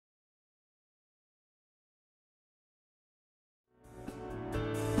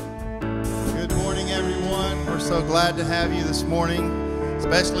so glad to have you this morning,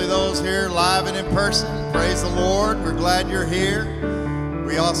 especially those here live and in person. Praise the Lord. We're glad you're here.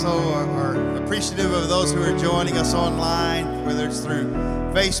 We also are appreciative of those who are joining us online, whether it's through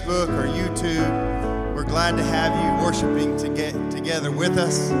Facebook or YouTube. We're glad to have you worshiping together with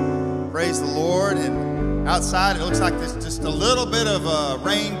us. Praise the Lord. And outside, it looks like there's just a little bit of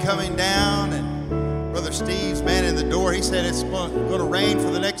rain coming down. And Brother Steve's manning the door. He said it's going to rain for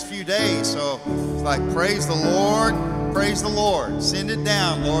the next few days. So it's like, praise the Lord, praise the Lord. Send it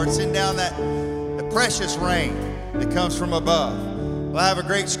down, Lord. Send down that precious rain that comes from above. Well, I have a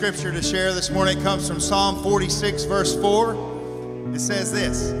great scripture to share this morning. It comes from Psalm 46, verse 4. It says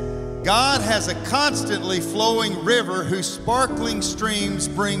this: God has a constantly flowing river whose sparkling streams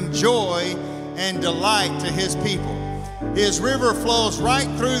bring joy and delight to his people. His river flows right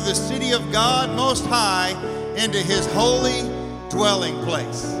through the city of God Most High into his holy dwelling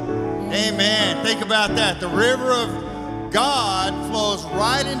place. Amen. Think about that. The river of God flows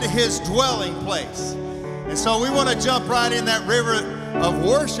right into his dwelling place. And so we want to jump right in that river of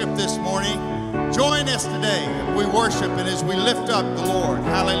worship this morning. Join us today as we worship and as we lift up the Lord.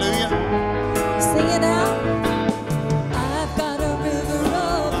 Hallelujah. Sing it out. I've got a river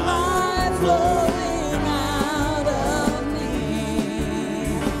of life flowing out of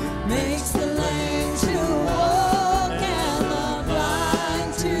me, makes the lame to walk and the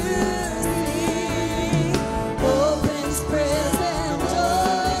blind to see, opens prison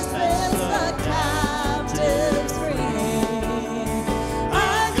doors, sets the captives free.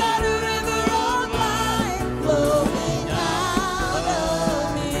 I've got a river of life flowing out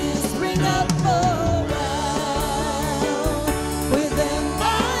of me, spring up a well within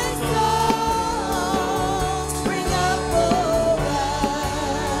my soul, spring up a well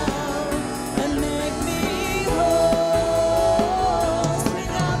and make me whole,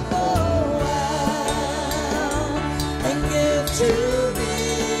 spring up a well and give to me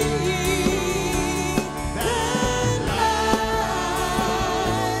that life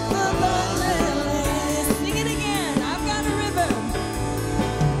abundantly. Sing it again. I've got a river.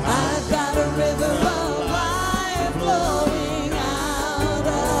 I've got a river of life flowing out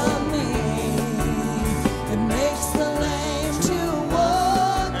of me. It makes the lame to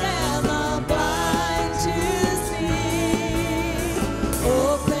walk and the blind to see,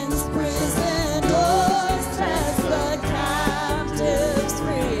 opens prison doors, sets the captives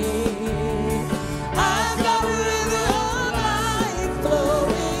free. I've got a river of life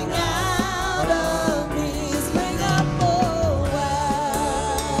flowing out of me, spring up a well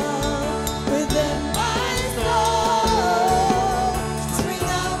within my soul, spring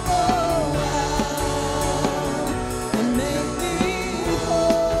up a well and make me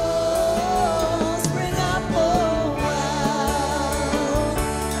whole, spring up a well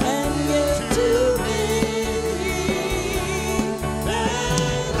and give to me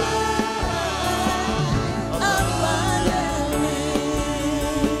that life abundantly.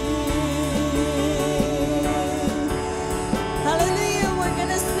 Hallelujah. We're going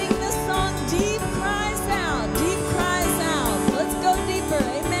to sing the song, Deep Cries Out. Deep cries out. Let's go deeper.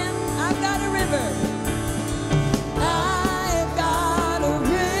 Amen. I've got a river. I've got a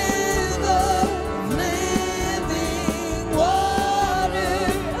river of living water,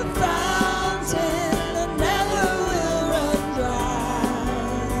 a fountain that never will run dry.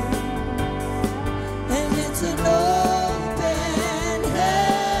 And it's an open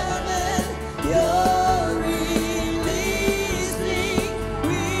heaven you're releasing.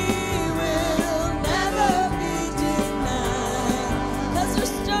 We will never be denied. 'Cause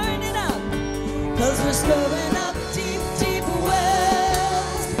we're stirring it up. 'Cause we're stirring up deep, deep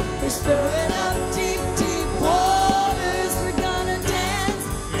wells. We're stirring up deep, deep waters. We're gonna dance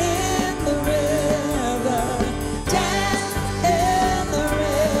in the river. Dance in the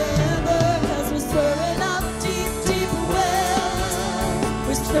river. 'Cause we're stirring up deep, deep wells.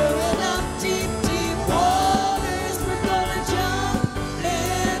 We're stirring up deep, deep waters. We're gonna jump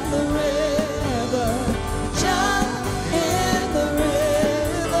in the river. Jump in the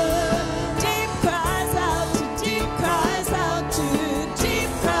river. Deep cries out to deep cries out to deep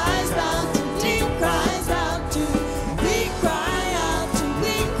cries out to deep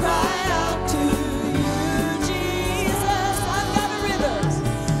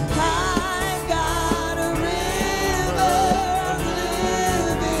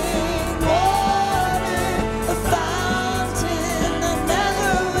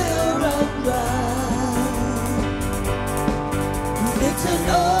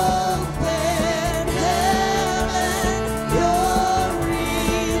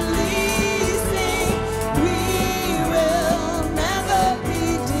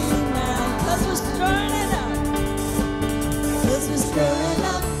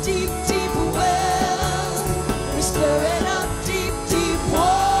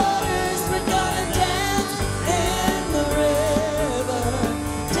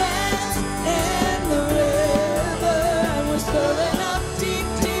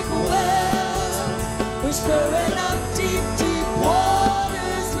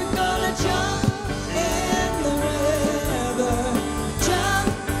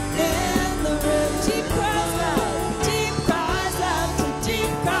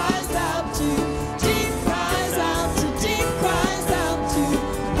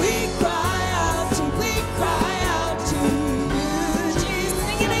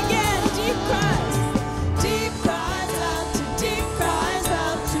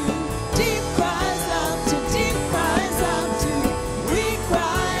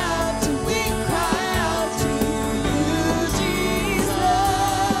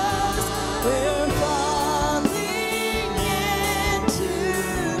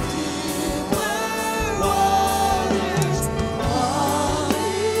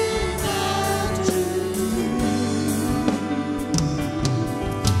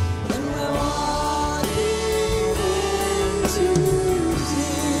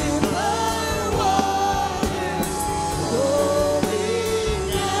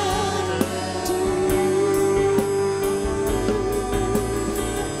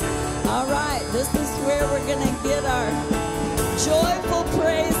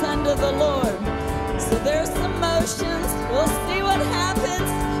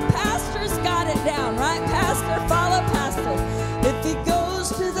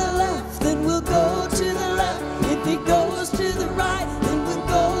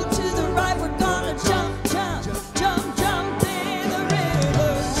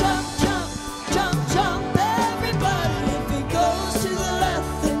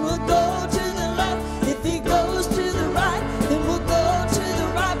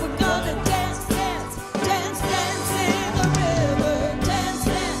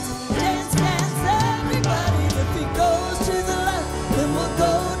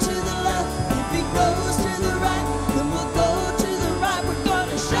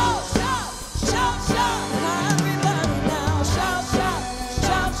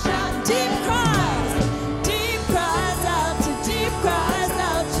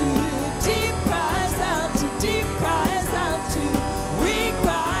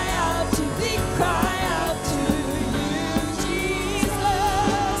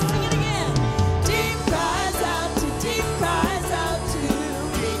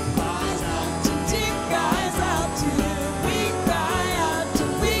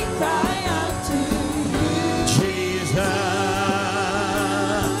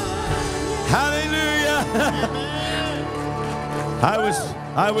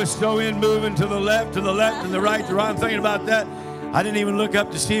I was so in moving to the left, and the right, to the right. I'm thinking about that. I didn't even look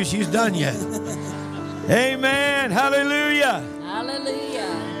up to see if she's done yet. Amen. Hallelujah.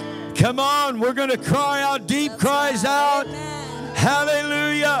 Hallelujah. Come on, we're going to cry out. Deep cries out. Amen.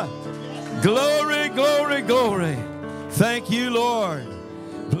 Hallelujah. Glory, glory, glory. Thank you, Lord.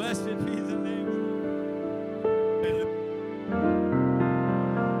 Blessed be the name.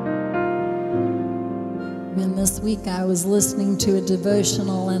 And this week I was listening to a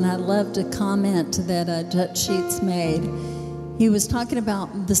devotional, and I loved a comment that Dutch Sheets made. He was talking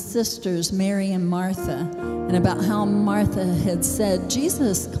about the sisters, Mary and Martha, and about how Martha had said,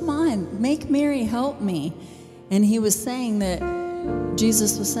 Jesus, come on, make Mary help me. And he was saying that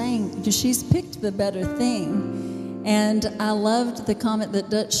Jesus was saying, she's picked the better thing. And I loved the comment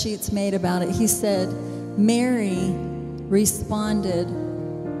that Dutch Sheets made about it. He said, Mary responded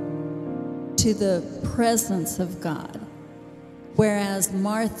to the presence of God, whereas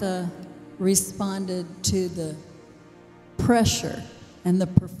Martha responded to the pressure and the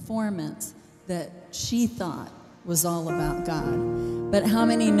performance that she thought was all about God. But how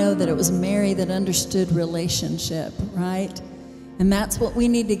many know that it was Mary that understood relationship, right? And that's what we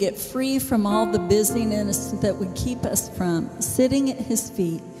need to get free from, all the busyness that would keep us from sitting at his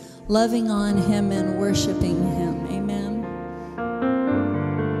feet, loving on him and worshiping him. Amen.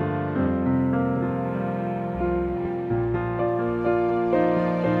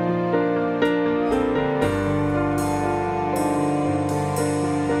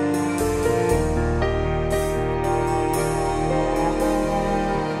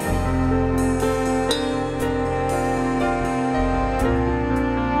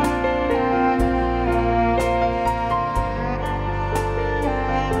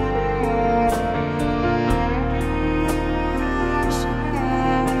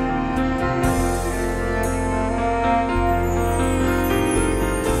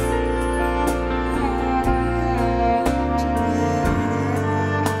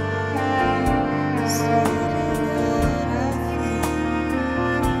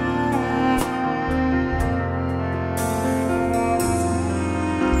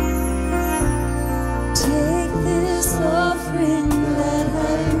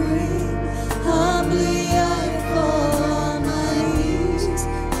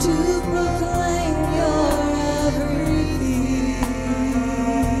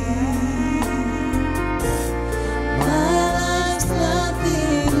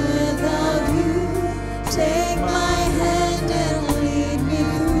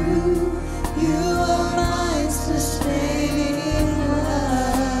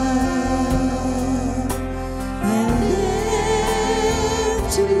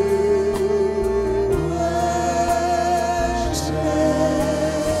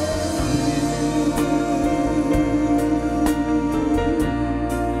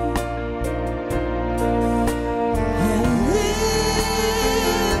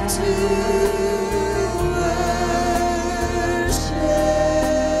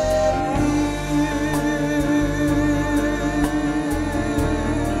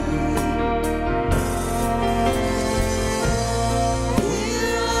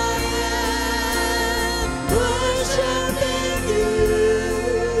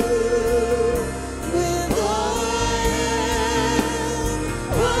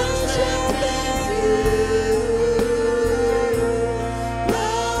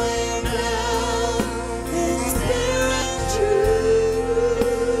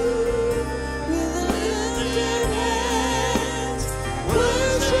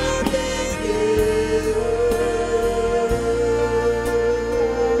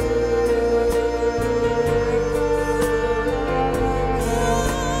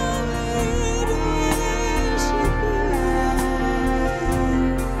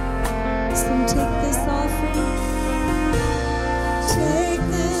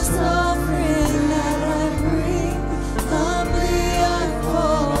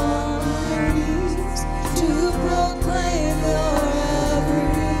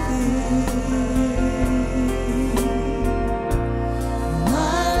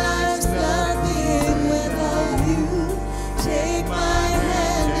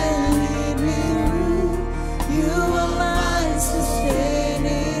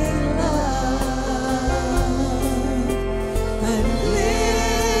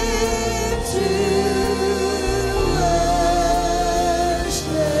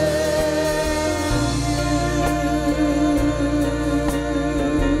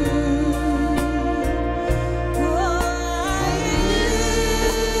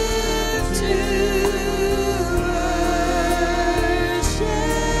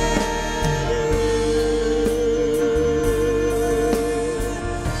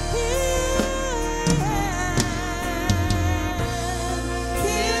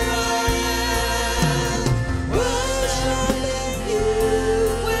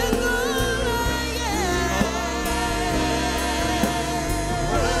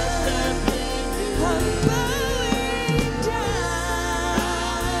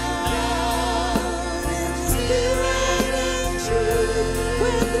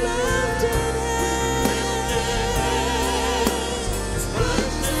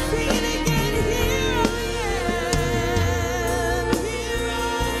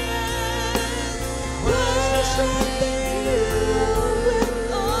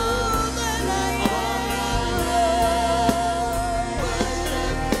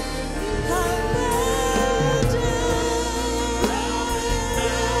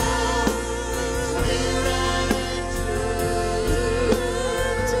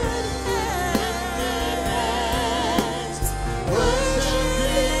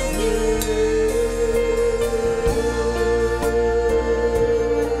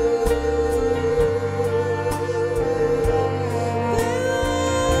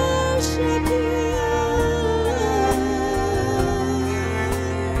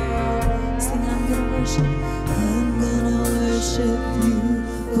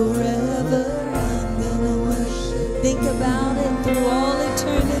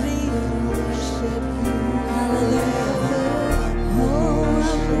 eternity. Hallelujah.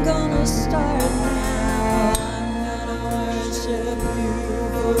 Oh, I'm gonna start now. I'm gonna worship you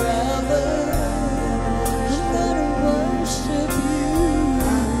forever. I'm gonna worship you.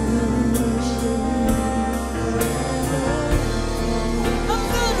 I'm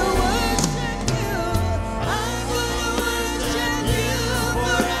gonna worship you. I'm gonna worship you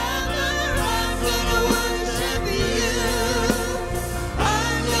forever. I'm gonna worship you.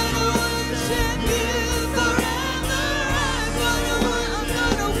 I'm gonna worship you forever. I'm gonna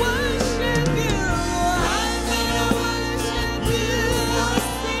worship you. I'm gonna worship you.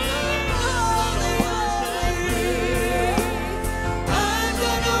 Sing holy, holy. I'm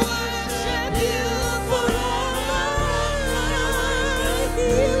gonna worship you forever.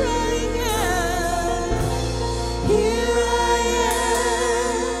 Here I am. Here I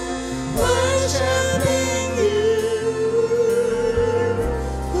am, worshiping you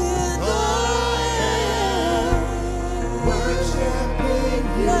with all I am.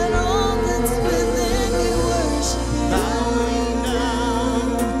 Let all that's within me worship you. Bowing down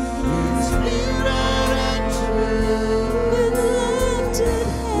in spirit and truth, with lifted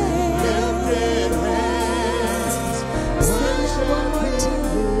hands. Sing it one more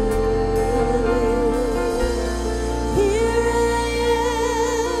time. Here I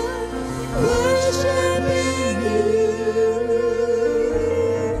am, worshiping you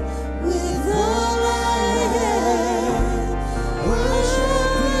with all I am. I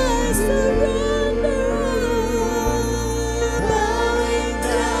surrender, bowing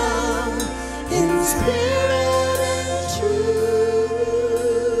down in spirit and truth,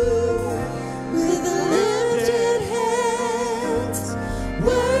 with lifted hands,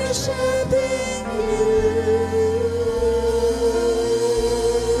 worshiping you.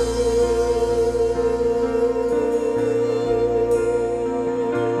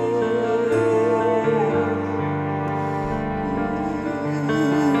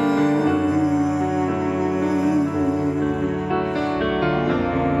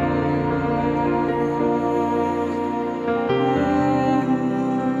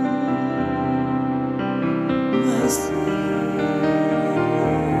 My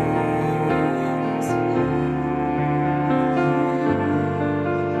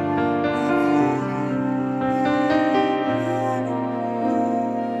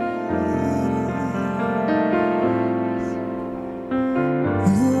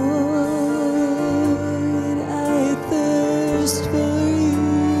Lord, I thirst for you.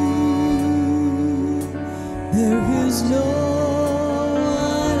 There is no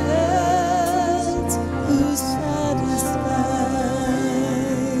one else who satisfies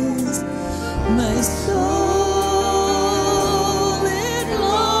my soul. It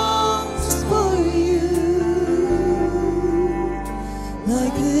longs for you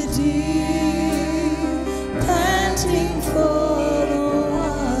like the deer panting for the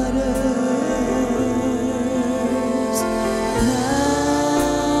waters. I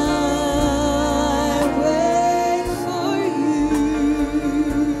wait for you.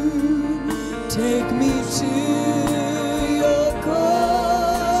 Take me to your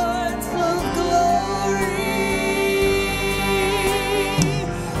courts of glory.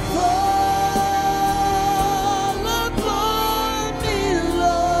 Fall upon me,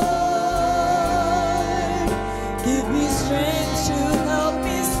 Lord. Give me strength to help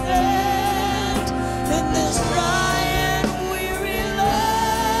me stand in this dry and weary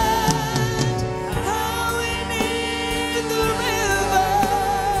land. How we need the river,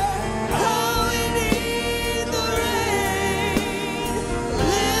 how we need the rain.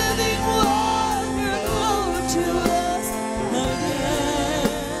 Living water flow to us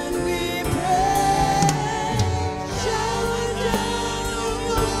again, we pray. Shower down your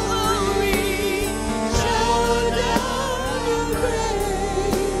glory, shower down your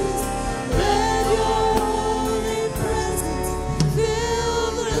grace. Let your holy presence fill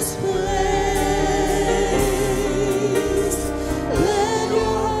this place. Let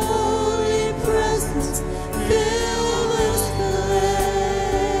your holy presence fill this place.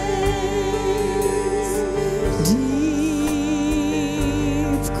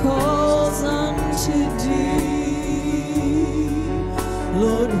 Deep calls unto deep.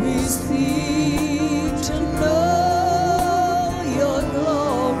 Lord, we seek to know your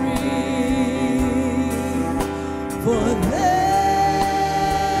glory. For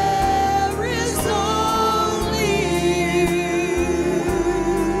there is only you,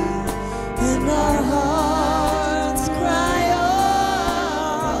 and our hearts cry,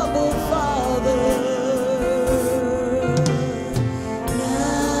 Abba, Father. Now,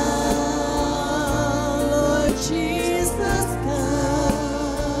 Lord Jesus, come.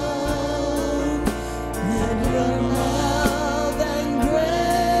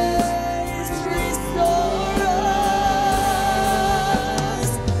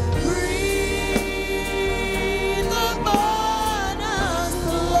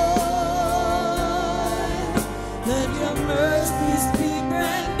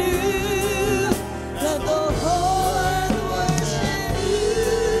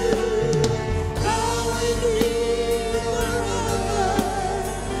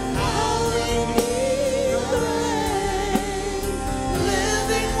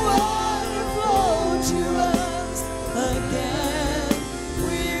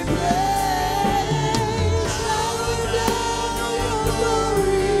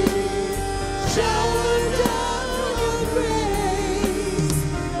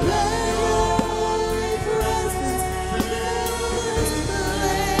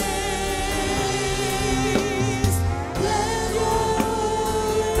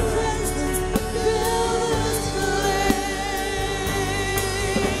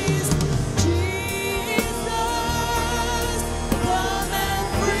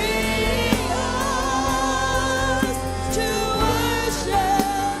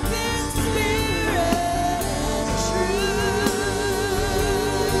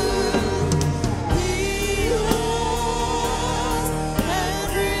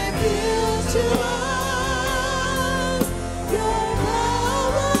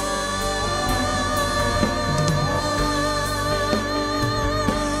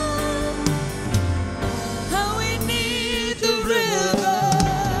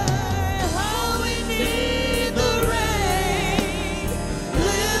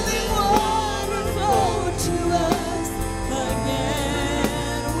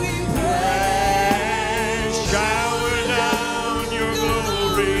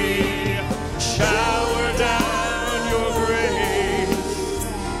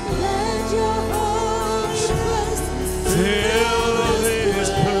 fill this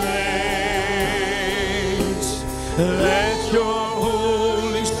place. Let your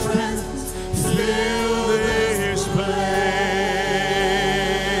Holy Spirit fill this place.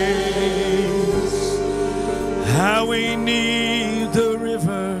 How we need the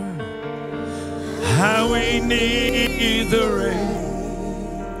river, how we need the rain.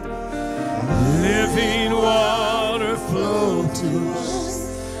 Living water flow to us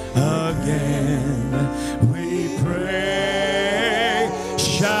again. We pray,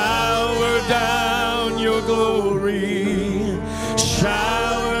 shower down your glory,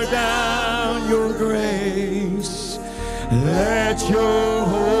 shower down your grace. Let your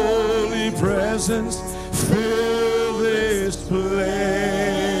holy presence fill this place.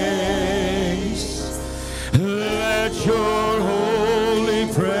 Let your holy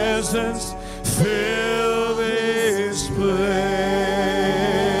presence fill this place.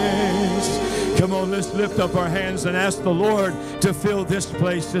 Come on, let's lift up our hands and ask the Lord to fill this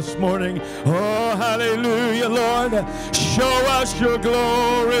place this morning. Oh, hallelujah, Lord. Show us your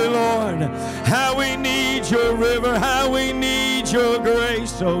glory, Lord. How we need your river, how we need your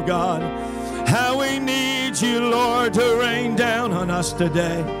grace, oh God. How we need you, Lord, to rain down on us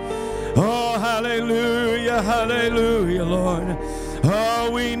today. Oh, hallelujah, hallelujah, Lord. Oh,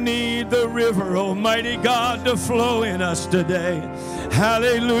 we need the river, Almighty God, to flow in us today.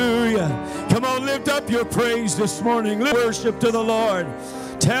 Hallelujah. Come on, lift up your praise this morning. Worship to the Lord.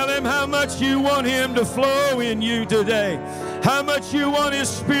 Tell him how much you want him to flow in you today. How much you want his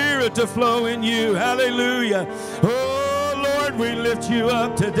Spirit to flow in you. Hallelujah. Oh, Lord, we lift you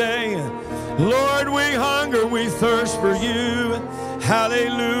up today. Lord, we hunger, we thirst for you.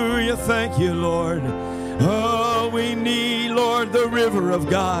 Hallelujah. Thank you, Lord. Oh, we need, Lord, the river of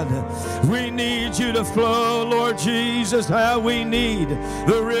God. We need you to flow, Lord Jesus. How we need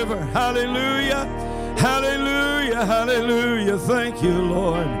the river. Hallelujah. Hallelujah. Hallelujah. Thank you,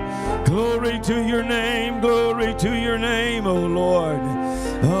 Lord. Glory to your name. Glory to your name, oh Lord.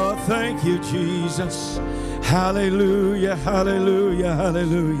 Oh, thank you, Jesus. Hallelujah. Hallelujah.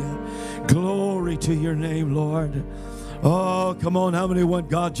 Hallelujah. Glory to your name, Lord. Oh, come on. How many want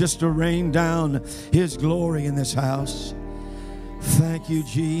God just to rain down his glory in this house? Thank you,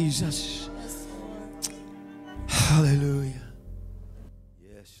 Jesus. Hallelujah.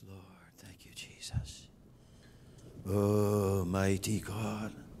 Yes, Lord. Thank you, Jesus. Oh, mighty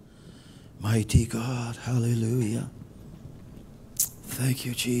God. Mighty God. Hallelujah. Thank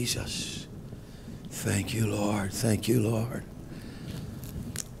you, Jesus. Thank you, Lord. Thank you, Lord.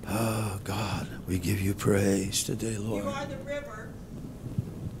 Oh, God, we give you praise today, Lord. You are the river.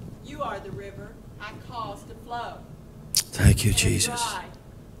 You are the river I cause to flow. Thank you, in a Jesus. dry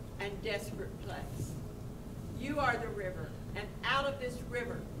and desperate place. You are the river, and out of this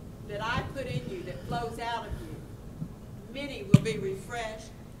river that I put in you, that flows out of you, many will be refreshed,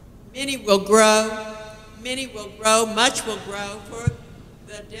 many will grow, much will grow, for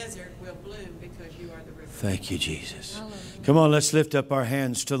the desert will bloom because you are the river. Thank you, Jesus. Come on, let's lift up our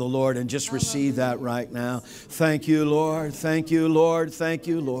hands to the Lord and just receive that right now. Thank you, Lord. Thank you, Lord. Thank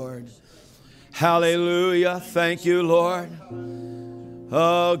you, Lord. Hallelujah. Thank you, Lord.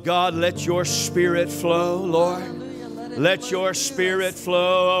 Oh, God, let your Spirit flow, Lord. Let your Spirit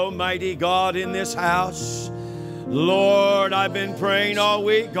flow, Almighty God, in this house. Lord, I've been praying all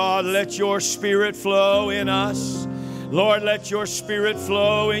week. God, let your Spirit flow in us. Lord, let your Spirit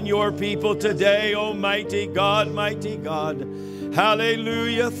flow in your people today, Almighty God, mighty God.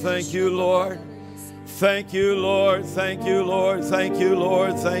 Hallelujah. Thank you, Lord. Thank you, Lord. Thank you, Lord. Thank you,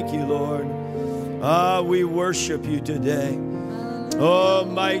 Lord. Thank you, Lord. Ah, we worship you today. Oh,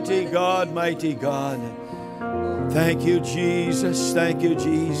 mighty God, mighty God. Thank you, Jesus. Thank you,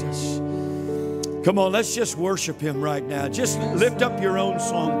 Jesus. Come on, let's just worship him right now. Just lift up your own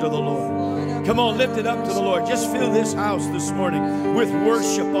song to the Lord. Come on, lift it up to the Lord. Just fill this house this morning with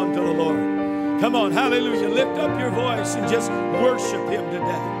worship unto the Lord. Come on, hallelujah. Lift up your voice and just worship him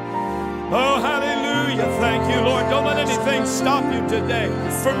today. Oh, hallelujah. Thank you, Lord. Don't let anything stop you today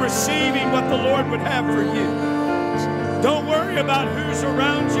from receiving what the Lord would have for you. Don't worry about who's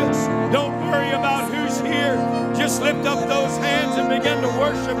around you. Don't worry about who's here. Just lift up those hands and begin to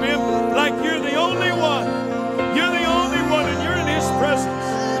worship him like you're the only one. You're the only one, and you're in his presence.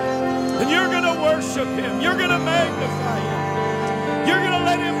 And you're going to worship him. You're going to magnify him. You're going to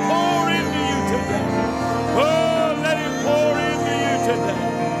let him pour into you today. Oh, let him pour into you today.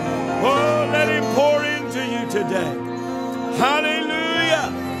 Oh, let him pour into you today. Hallelujah.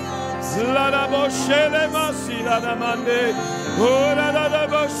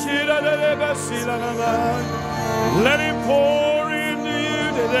 Let him pour into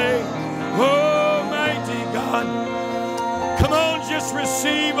you today. Oh, mighty God. Just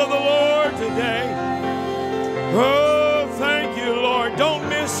receive of the Lord today. Oh, thank you, Lord. Don't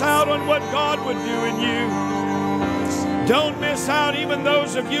miss out on what God would do in you. Don't miss out, even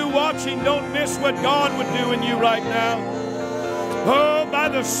those of you watching, don't miss what God would do in you right now. Oh, by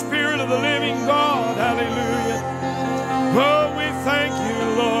the Spirit of the living God, hallelujah. Oh, we thank you,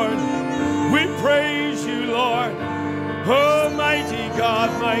 Lord. We praise you, Lord. Oh, mighty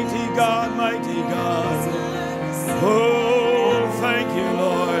God, mighty God, mighty God. Oh, thank you,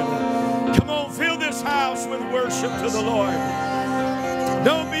 Lord. Come on, fill this house with worship to the Lord.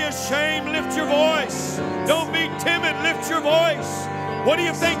 Don't be ashamed, lift your voice. Don't be timid, lift your voice. What do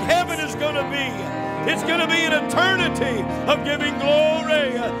you think heaven is going to be? It's going to be an eternity of giving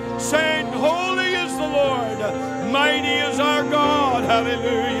glory, saying, holy is the Lord, mighty is our God.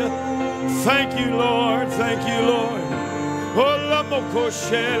 Hallelujah. Thank you, Lord. Thank you, Lord.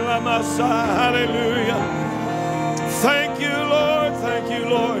 Hallelujah. Thank you, Lord. Thank you,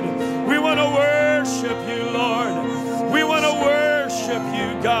 Lord. We want to worship you, Lord. We want to worship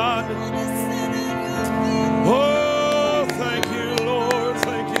you, God. Oh, thank you, Lord.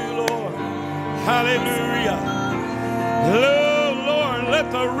 Thank you, Lord. Hallelujah. Oh, Lord,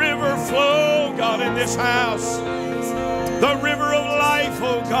 let the river flow, God, in this house. The river of life,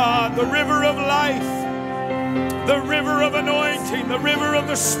 oh God, the river of life. The river of anointing, the river of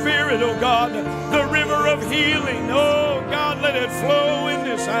the Spirit, oh God, the river of healing. Oh God, let it flow in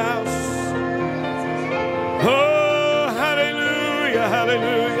this house. Oh, hallelujah,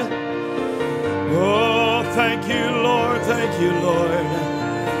 hallelujah. Oh, thank you, Lord, thank you, Lord.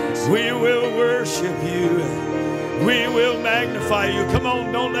 We will worship you. We will magnify you. Come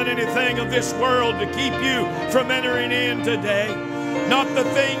on, don't let anything of this world to keep you from entering in today. Not the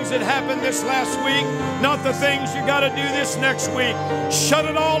things that happened this last week, not the things you got to do this next week. Shut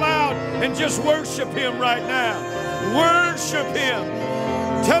it all out and just worship Him right now. Worship Him.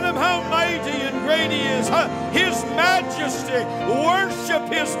 Tell Him how mighty and great He is. His majesty. Worship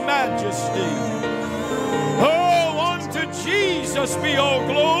His majesty. Oh, unto Jesus be all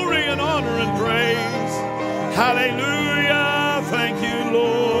glory and honor and praise. Hallelujah. Thank you,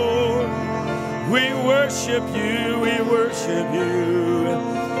 Lord. We worship you. We worship you.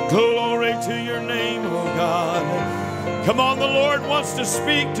 Glory to your name, oh God. Come on, the Lord wants to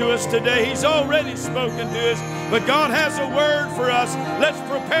speak to us today. He's already spoken to us, but God has a word for us. Let's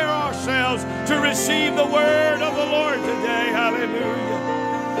prepare ourselves to receive the word of the Lord today. Hallelujah.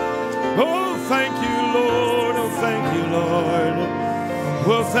 Oh, thank you, Lord. Oh, thank you, Lord.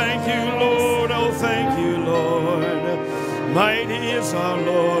 Well, thank you, Lord. Oh, thank you, Lord. Mighty is our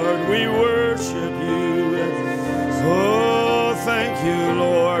Lord. We worship you. Oh, thank you,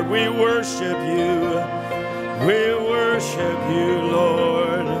 Lord. We worship you. We worship you,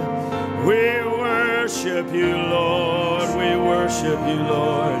 Lord. We worship you, Lord. We worship you,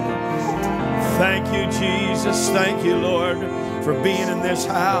 Lord. Thank you, Jesus. Thank you, Lord, for being in this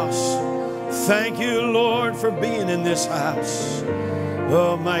house. Thank you, Lord, for being in this house.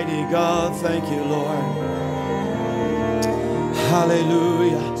 Almighty God, thank you, Lord.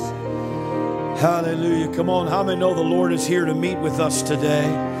 Hallelujah. Hallelujah. Come on, how many know the Lord is here to meet with us today,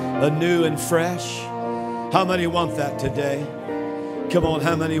 anew and fresh? How many want that today? Come on,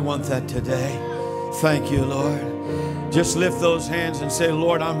 how many want that today? Thank you, Lord. Just lift those hands and say,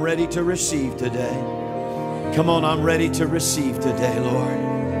 Lord, I'm ready to receive today. Come on, I'm ready to receive today, Lord.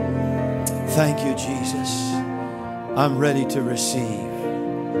 Thank you, Jesus. I'm ready to receive.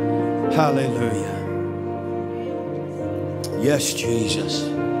 Hallelujah. Yes, Jesus.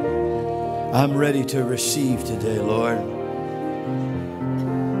 I'm ready to receive today, Lord.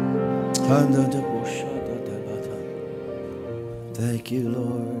 Thank you,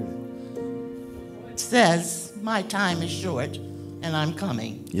 Lord. It says, my time is short and I'm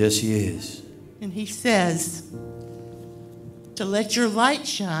coming. Yes, He is. And He says to let your light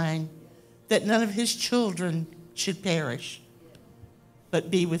shine, that none of His children should perish, but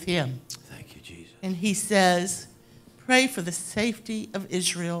be with Him. Thank you, Jesus. And He says, pray for the safety of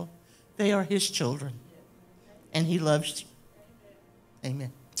Israel. They are His children. And He loves you.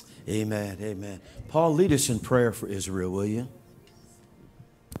 Amen. Amen, amen. Paul, lead us in prayer for Israel, will you?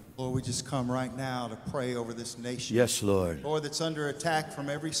 Lord, we just come right now to pray over this nation. Yes, Lord. Lord, that's under attack from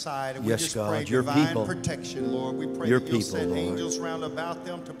every side. And Yes, we just God, pray your divine people. protection, Lord. We pray Your that you'll people, send Lord. angels round about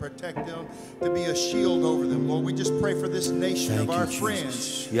them to protect them, to be a shield over them. Lord, we just pray for this nation Thank of our you, friends,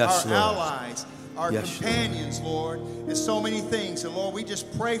 Jesus. Yes, our Lord. allies, our Yes, companions, Lord, and so many things. And Lord, we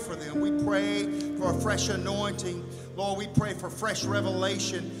just pray for them. We pray for a fresh anointing. Lord, we pray for fresh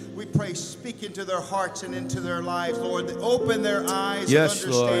revelation. We pray, speak into their hearts and into their lives, Lord, that open their eyes Yes, of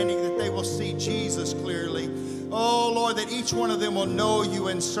understanding that they will see Jesus clearly. Oh, Lord, that each one of them will know you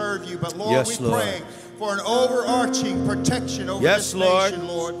and serve you. But, Lord, Yes, we Lord. pray for an overarching protection over Yes, this Lord. nation,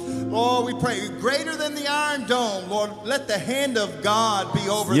 Lord. Lord, we pray greater than the Iron Dome, Lord. Let the hand of God be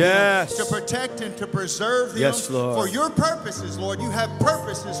over Yes. them to protect and to preserve them Yes, Lord. for your purposes, Lord. You have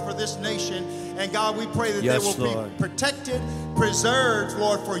purposes for this nation. And God, we pray that Yes, they will Lord. be protected, preserved,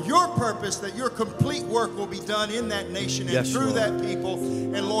 Lord, for your purpose, that your complete work will be done in that nation and Yes, through Lord. that people.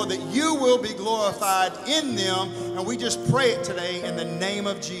 And Lord, that you will be glorified in them. And we just pray it today in the name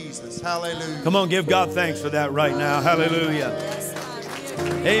of Jesus. Hallelujah. Come on, give God thanks for that right now. Hallelujah.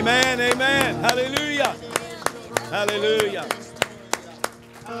 Amen, amen. Hallelujah. Hallelujah.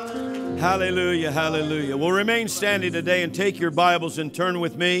 Hallelujah, hallelujah. Well, remain standing today and take your Bibles and turn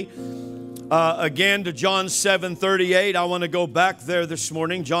with me again to John 7:38. I want to go back there this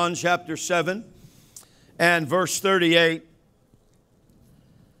morning, John chapter 7 and verse 38.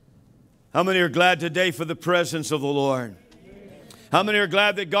 How many are glad today for the presence of the Lord? How many are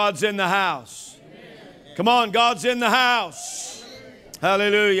glad that God's in the house? Come on, God's in the house.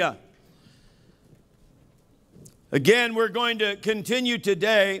 Hallelujah. Again, we're going to continue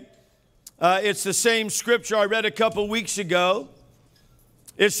today. It's the same scripture I read a couple weeks ago.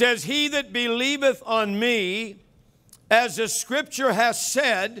 It says, "He that believeth on me, as the scripture has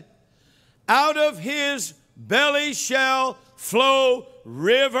said, out of his belly shall flow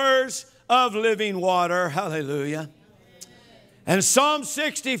rivers of living water." Hallelujah. And Psalm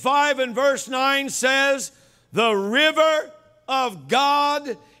 65 and verse 9 says, "The river of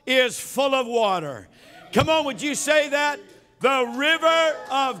God is full of water." Come on, would you say that? The river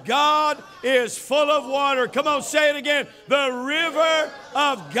of God is full of water. Come on, say it again. The river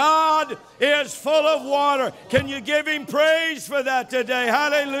of God is full of water. Can you give him praise for that today?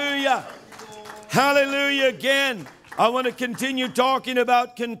 Hallelujah. Hallelujah again. I want to continue talking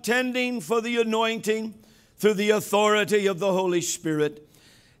about contending for the anointing through the authority of the Holy Spirit.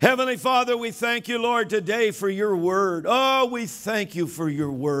 Heavenly Father, we thank you, Lord, today for your word. Oh, we thank you for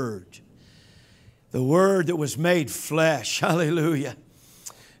your word. The word that was made flesh. Hallelujah.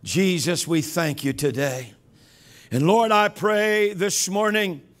 Jesus, we thank you today. And Lord, I pray this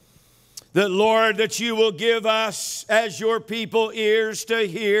morning that, Lord, that you will give us, as your people, ears to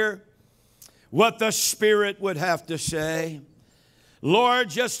hear what the Spirit would have to say. Lord,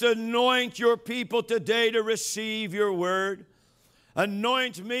 just anoint your people today to receive your word.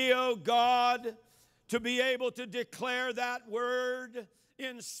 Anoint me, oh God, to be able to declare that word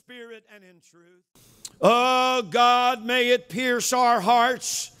in spirit and in truth. Oh God, may it pierce our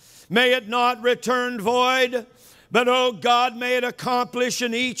hearts. May it not return void. But, oh God, may it accomplish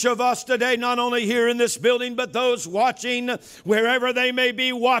in each of us today, not only here in this building, but those watching, wherever they may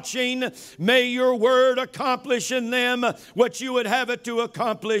be watching. May your word accomplish in them what you would have it to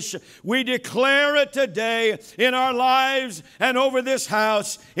accomplish. We declare it today in our lives and over this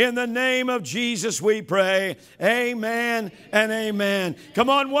house. In the name of Jesus we pray. Amen and amen. Come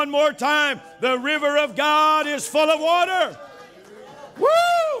on, one more time. The river of God is full of water.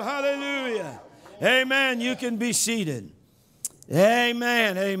 Woo! Hallelujah. Amen. You can be seated.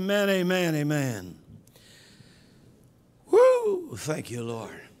 Amen. Amen. Amen. Amen. Woo! Thank you,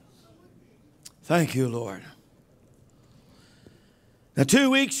 Lord. Thank you, Lord. Now, 2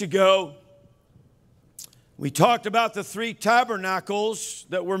 weeks ago, we talked about the 3 tabernacles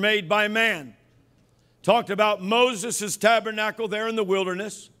that were made by man. Talked about Moses' tabernacle there in the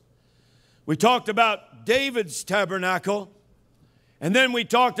wilderness. We talked about David's tabernacle. And then we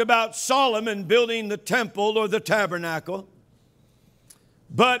talked about Solomon building the temple or the tabernacle.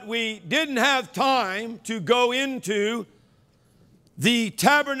 But we didn't have time to go into the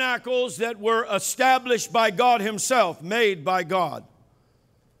tabernacles that were established by God himself, made by God.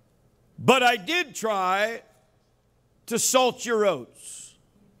 But I did try to salt your oats.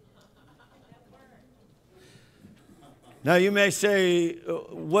 Now you may say,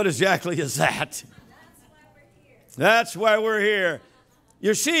 what exactly is that? That's why we're here.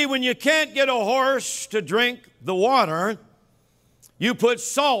 You see, when you can't get a horse to drink the water, you put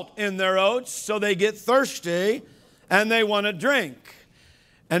salt in their oats so they get thirsty and they want to drink.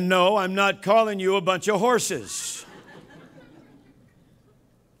 And no, I'm not calling you a bunch of horses.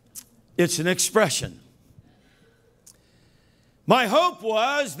 It's an expression. My hope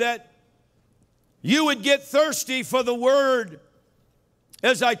was that you would get thirsty for the word.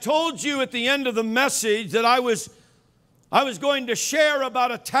 As I told you at the end of the message that I was going to share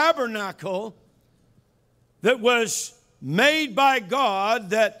about a tabernacle that was made by God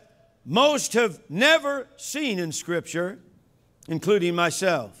that most have never seen in Scripture, including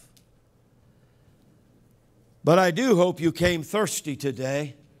myself. But I do hope you came thirsty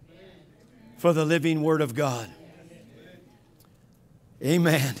today for the living Word of God.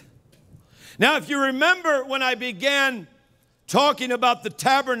 Amen. Now, if you remember when I began talking about the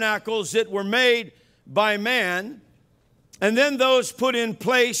tabernacles that were made by man, and then those put in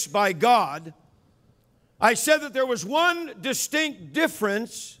place by God, I said that there was one distinct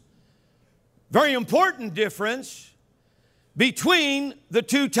difference, very important difference, between the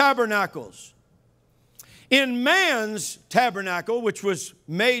two tabernacles. In man's tabernacle, which was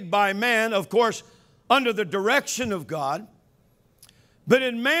made by man, of course, under the direction of God, but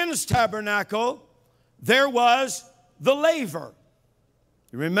in man's tabernacle, there was the laver.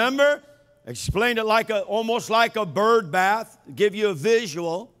 You remember? I explained it almost like a bird bath, to give you a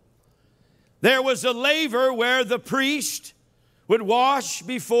visual. There was a laver where the priest would wash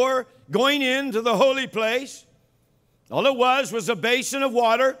before going into the holy place. All it was a basin of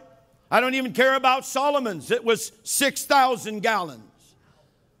water. I don't even care about Solomon's. It was 6,000 gallons.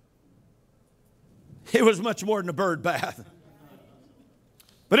 It was much more than a bird bath.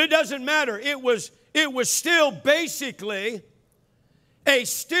 But it doesn't matter. It was still basically a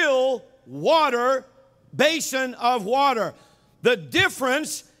still water basin of water. The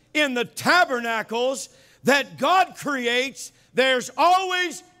difference in the tabernacles that God creates, there's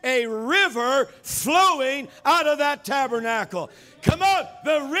always a river flowing out of that tabernacle. Come on,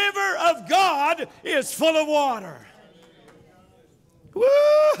 the river of God is full of water. Woo,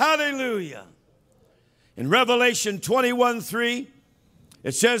 hallelujah. In Revelation 21:3,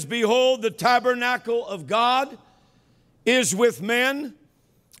 it says, "Behold, the tabernacle of God is with men,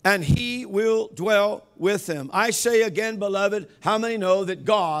 and he will dwell with them." I say again, beloved, how many know that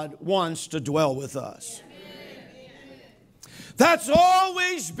God wants to dwell with us? That's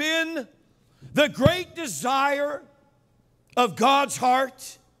always been the great desire of God's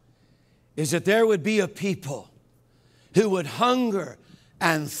heart, is that there would be a people who would hunger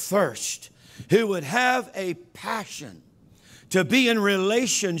and thirst, who would have a passion to be in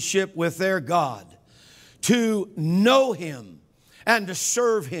relationship with their God, to know Him and to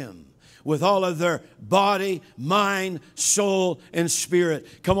serve Him with all of their body, mind, soul, and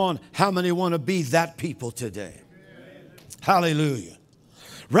spirit. Come on, how many want to be that people today? Hallelujah.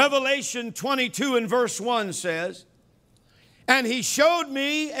 Revelation 22 and verse 1 says, "And he showed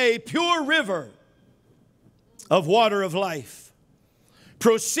me a pure river of water of life,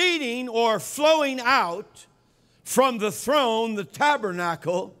 proceeding or flowing out from the throne, the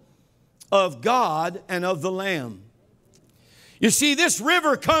tabernacle of God and of the Lamb." You see, this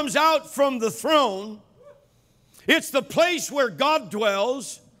river comes out from the throne. It's the place where God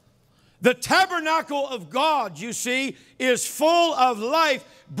dwells. The tabernacle of God, you see, is full of life,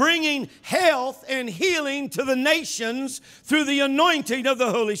 bringing health and healing to the nations through the anointing of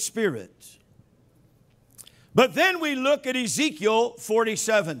the Holy Spirit. But then we look at Ezekiel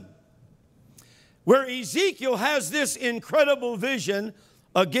 47, where Ezekiel has this incredible vision,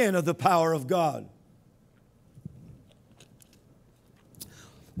 again, of the power of God.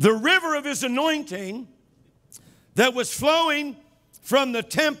 The river of His anointing that was flowing from the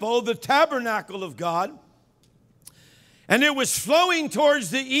temple, the tabernacle of God, and it was flowing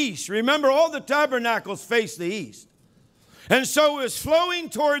towards the east. Remember, all the tabernacles face the east. And so it was flowing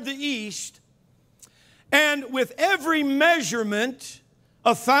toward the east, and with every measurement,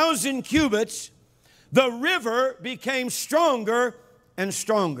 1,000 cubits, the river became stronger and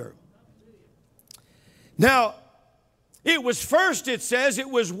stronger. Now, it was first, it says, it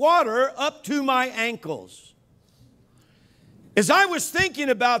was water up to my ankles. As I was thinking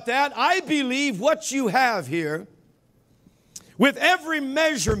about that, I believe what you have here, with every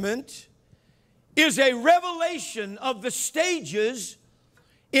measurement, is a revelation of the stages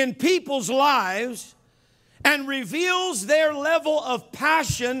in people's lives and reveals their level of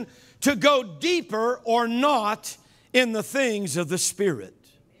passion to go deeper or not in the things of the Spirit.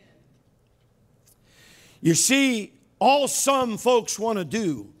 You see, all some folks want to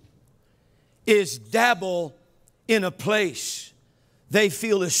do is dabble in a place they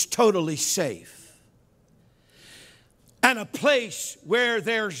feel is totally safe, and a place where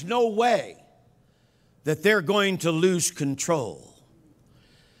there's no way that they're going to lose control.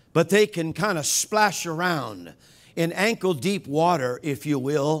 But they can kind of splash around in ankle-deep water, if you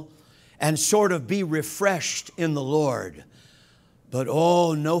will, and sort of be refreshed in the Lord. But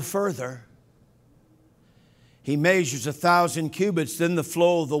oh, no further. He measures 1,000 cubits, then the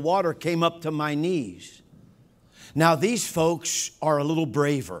flow of the water came up to my knees. Now, these folks are a little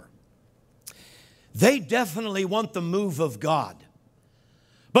braver. They definitely want the move of God,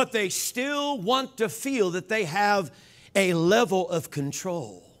 but they still want to feel that they have a level of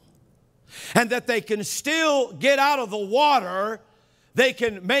control and that they can still get out of the water. They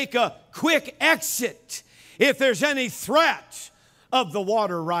can make a quick exit if there's any threat of the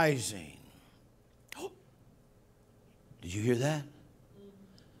water rising. Did you hear that?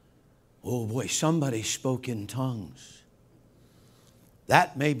 Oh boy, somebody spoke in tongues.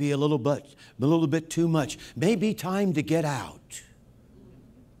 That may be a little bit too much. Maybe time to get out.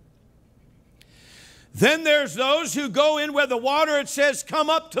 Then there's those who go in where the water, it says, come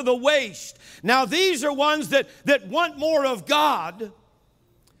up to the waist. Now these are ones that want more of God,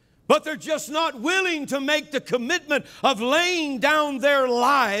 but they're just not willing to make the commitment of laying down their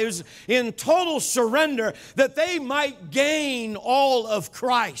lives in total surrender that they might gain all of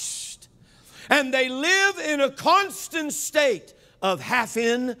Christ. And they live in a constant state of half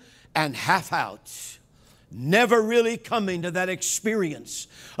in and half out, never really coming to that experience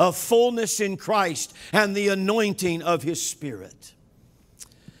of fullness in Christ and the anointing of His Spirit.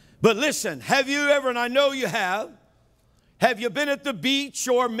 But listen, have you ever, and I know you have you been at the beach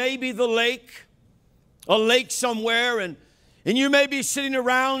or maybe the lake, a lake somewhere, and you may be sitting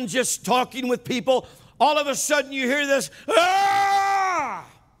around just talking with people. All of a sudden you hear this, ah!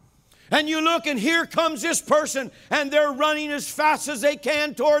 And you look, and here comes this person, and they're running as fast as they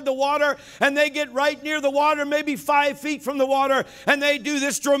can toward the water, and they get right near the water, maybe 5 feet from the water, and they do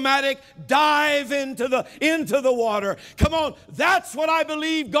this dramatic dive into the water. Come on, that's what I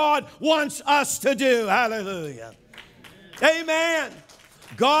believe God wants us to do. Hallelujah. Amen.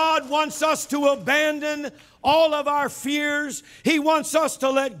 God wants us to abandon all of our fears. He wants us to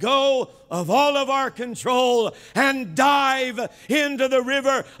let go of all of our control and dive into the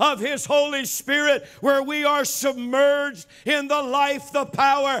river of His Holy Spirit, where we are submerged in the life, the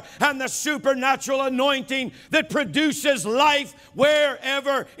power, and the supernatural anointing that produces life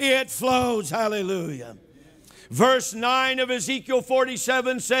wherever it flows. Hallelujah. Verse 9 of Ezekiel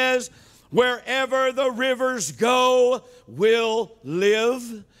 47 says, wherever the rivers go will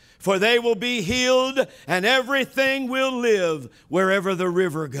live, for they will be healed, and everything will live wherever the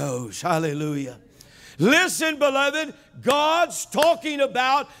river goes. Hallelujah. Listen, beloved, God's talking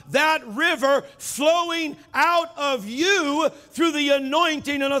about that river flowing out of you through the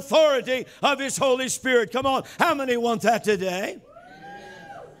anointing and authority of His Holy Spirit. Come on, how many want that today?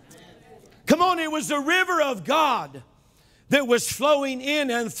 Come on, it was the river of God that was flowing in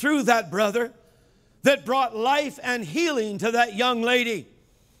and through that brother that brought life and healing to that young lady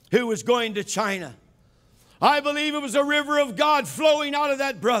who was going to China. I believe it was a river of God flowing out of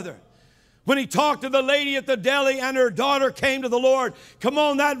that brother. When he talked to the lady at the deli and her daughter came to the Lord, come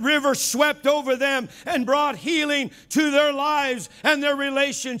on, that river swept over them and brought healing to their lives and their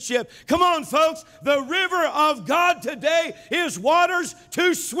relationship. Come on, folks, the river of God today is waters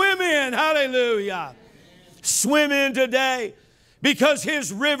to swim in. Hallelujah. Swim in today, because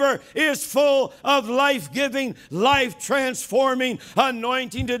His river is full of life-giving, life-transforming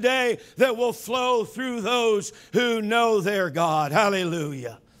anointing today that will flow through those who know their God.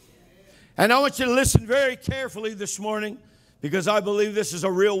 Hallelujah. And I want you to listen very carefully this morning, because I believe this is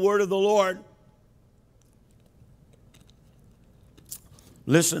a real word of the Lord.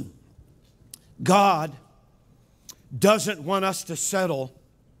 Listen, God doesn't want us to settle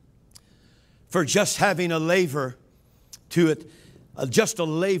for just having a laver to it, just a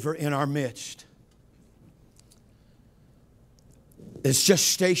laver in our midst. It's just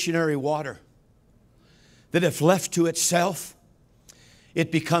stationary water that if left to itself,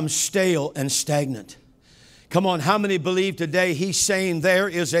 it becomes stale and stagnant. Come on, how many believe today He's saying there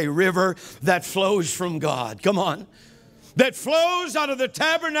is a river that flows from God? Come on. That flows out of the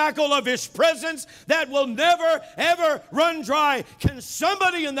tabernacle of His presence, that will never, ever run dry. Can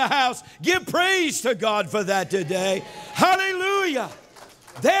somebody in the house give praise to God for that today? Hallelujah.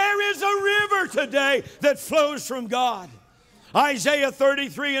 There is a river today that flows from God. Isaiah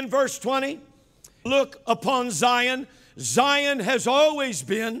 33 and verse 20. Look upon Zion. Zion has always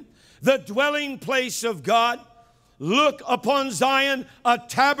been the dwelling place of God. Look upon Zion, a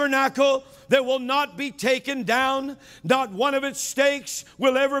tabernacle that will not be taken down. Not one of its stakes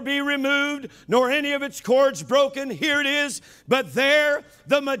will ever be removed, nor any of its cords broken. Here it is. But there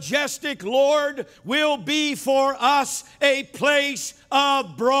the majestic Lord will be for us a place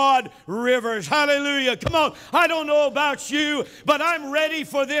of broad rivers. Hallelujah. Come on. I don't know about you, but I'm ready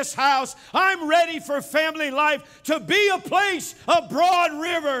for this house. I'm ready for family life to be a place of broad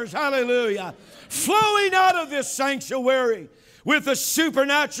rivers. Hallelujah. Flowing out of this sanctuary with the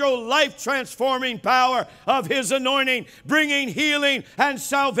supernatural life-transforming power of His anointing, bringing healing and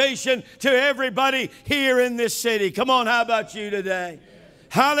salvation to everybody here in this city. Come on, how about you today?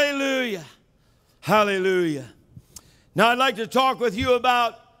 Hallelujah. Hallelujah. Now I'd like to talk with you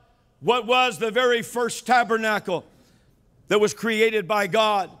about what was the very first tabernacle that was created by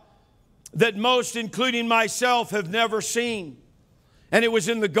God that most, including myself, have never seen. And it was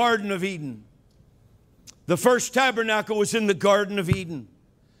in the Garden of Eden. The first tabernacle was in the Garden of Eden.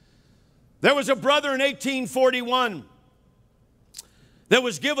 There was a brother in 1841 that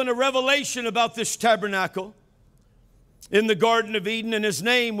was given a revelation about this tabernacle in the Garden of Eden, and his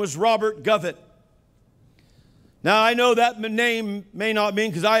name was Robert Govett. Now, I know that name may not mean,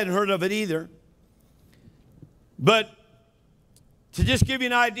 because I hadn't heard of it either. But to just give you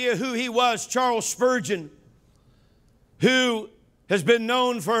an idea who he was, Charles Spurgeon, who has been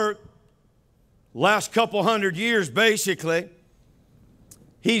known for last couple hundred years, basically.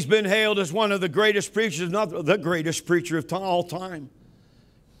 He's been hailed as one of the greatest preachers, not the greatest preacher of all time.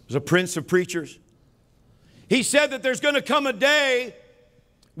 He was a prince of preachers. He said that there's going to come a day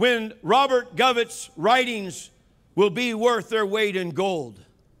when Robert Govett's writings will be worth their weight in gold.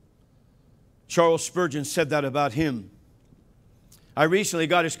 Charles Spurgeon said that about him. I recently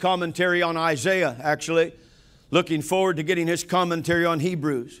got his commentary on Isaiah, actually. Looking forward to getting his commentary on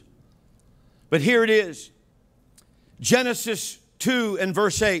Hebrews. But here it is. Genesis 2 and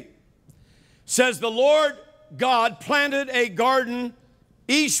verse 8 says, the Lord God planted a garden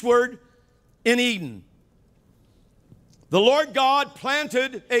eastward in Eden. The Lord God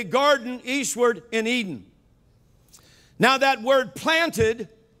planted a garden eastward in Eden. Now that word planted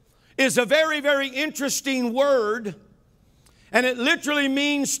is a very, very interesting word, and it literally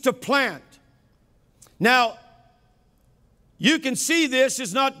means to plant. Now, you can see this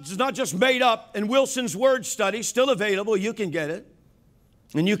is not just made up in Wilson's Word Study, still available. You can get it,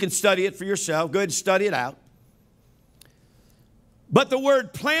 and you can study it for yourself. Go ahead and study it out. But the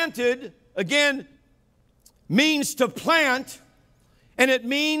word planted, again, means to plant, and it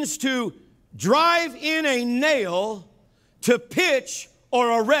means to drive in a nail to pitch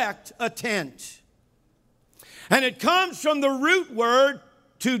or erect a tent. And it comes from the root word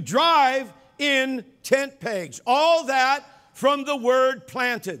to drive in tent pegs. All that from the word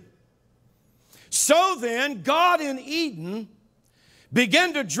planted. So then, God in Eden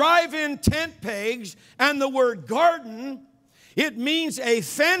began to drive in tent pegs, and the word garden, it means a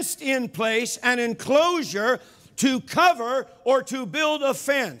fenced-in place, an enclosure to cover or to build a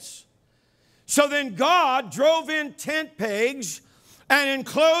fence. So then God drove in tent pegs and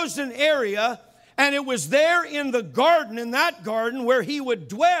enclosed an area, and it was there in the garden, in that garden, where he would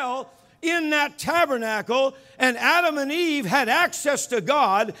dwell in that tabernacle, and Adam and Eve had access to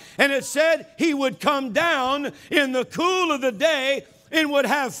God, and it said he would come down in the cool of the day and would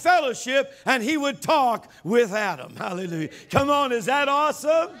have fellowship, and he would talk with Adam. Hallelujah. Come on, is that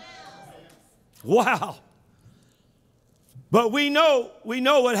awesome? Wow. But we know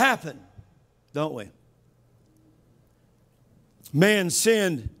what happened, don't we? Man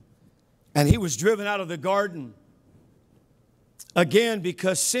sinned, and he was driven out of the garden. Again,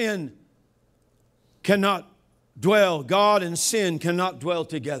 because sin cannot dwell. God and sin cannot dwell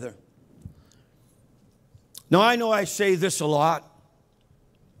together. Now, I know I say this a lot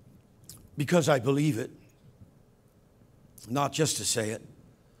because I believe it, not just to say it.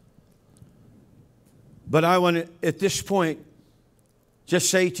 But I want to, at this point, just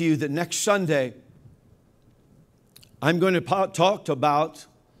say to you that next Sunday, I'm going to talk about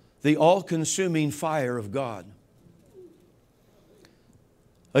the all-consuming fire of God.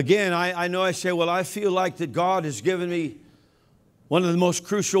 Again, I know I say, well, I feel like that God has given me one of the most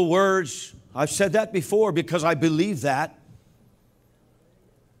crucial words. I've said that before because I believe that.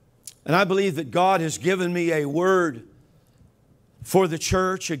 And I believe that God has given me a word for the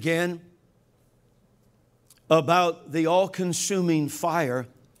church again about the all-consuming fire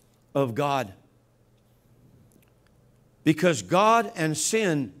of God. Because God and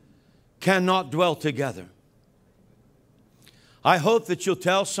sin cannot dwell together. I hope that you'll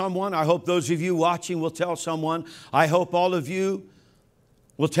tell someone. I hope those of you watching will tell someone. I hope all of you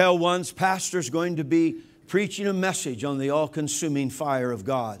will tell one's pastor's going to be preaching a message on the all-consuming fire of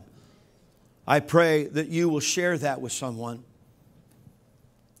God. I pray that you will share that with someone.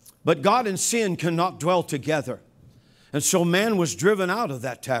 But God and sin cannot dwell together. And so man was driven out of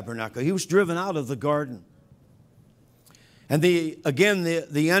that tabernacle. He was driven out of the garden. And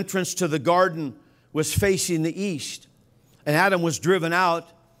the entrance to the garden was facing the east. And Adam was driven out.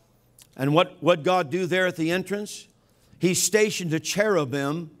 And what God do there at the entrance? He stationed a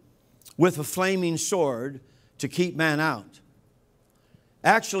cherubim with a flaming sword to keep man out.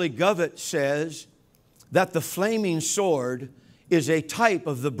 Actually, Govett says that the flaming sword is a type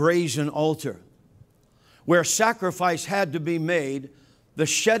of the brazen altar, where sacrifice had to be made, the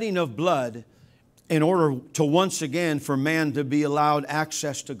shedding of blood, in order to once again for man to be allowed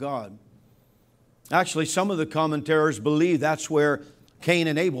access to God. Actually, some of the commentators believe that's where Cain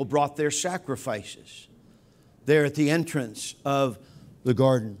and Abel brought their sacrifices, there at the entrance of the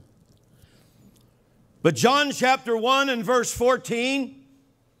garden. But John chapter 1 and verse 14,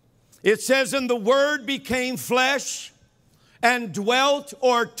 it says, and the Word became flesh and dwelt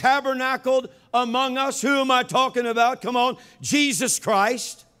or tabernacled among us. Who am I talking about? Come on, Jesus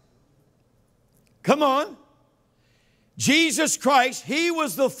Christ. Come on. Jesus Christ, He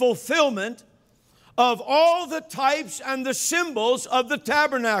was the fulfillment of all the types and the symbols of the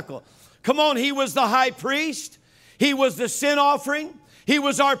tabernacle. Come on, He was the high priest. He was the sin offering. He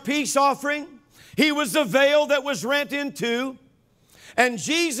was our peace offering. He was the veil that was rent in two. And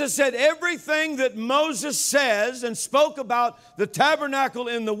Jesus said everything that Moses says and spoke about the tabernacle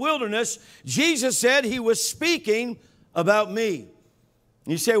in the wilderness, Jesus said He was speaking about me.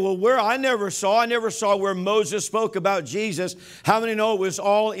 You say, well, I never saw where Moses spoke about Jesus. How many know it was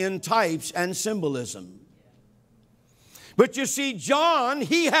all in types and symbolism? But you see, John,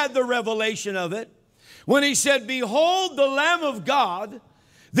 he had the revelation of it when he said, behold the Lamb of God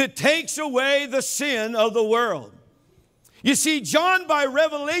that takes away the sin of the world. You see, John by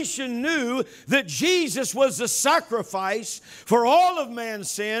revelation knew that Jesus was the sacrifice for all of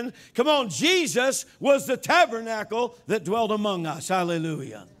man's sin. Come on, Jesus was the tabernacle that dwelt among us.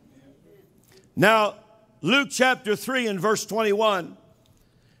 Hallelujah. Now, Luke chapter 3 and verse 21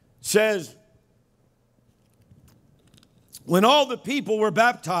 says, when all the people were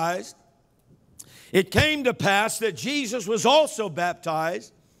baptized, it came to pass that Jesus was also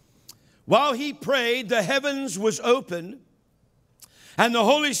baptized. While He prayed, the heavens was opened, and the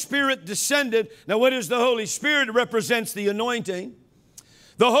Holy Spirit descended. Now, what is the Holy Spirit? It represents the anointing.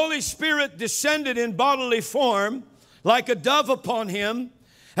 The Holy Spirit descended in bodily form like a dove upon Him,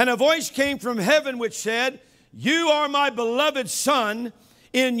 and a voice came from heaven which said, you are my beloved Son,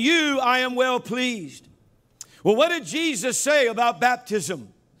 in you I am well pleased. Well, what did Jesus say about baptism?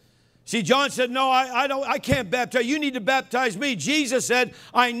 See, John said, no, I can't baptize. You need to baptize me. Jesus said,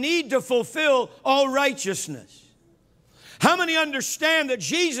 I need to fulfill all righteousness. How many understand that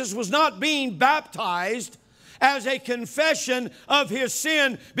Jesus was not being baptized as a confession of His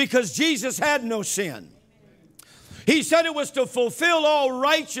sin because Jesus had no sin? He said it was to fulfill all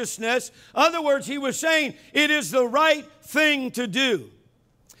righteousness. In other words, He was saying it is the right thing to do.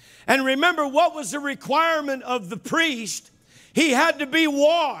 And remember, what was the requirement of the priest? He had to be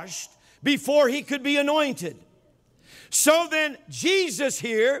washed before he could be anointed. So then, Jesus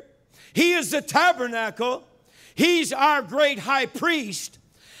here, He is the tabernacle. He's our great high priest.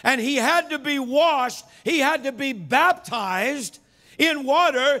 And He had to be washed. He had to be baptized in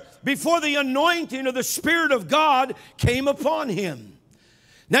water before the anointing of the Spirit of God came upon Him.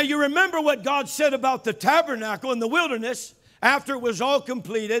 Now, you remember what God said about the tabernacle in the wilderness after it was all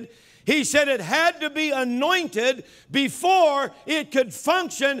completed. He said it had to be anointed before it could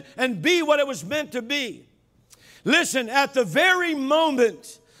function and be what it was meant to be. Listen, at the very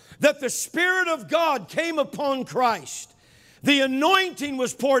moment that the Spirit of God came upon Christ, the anointing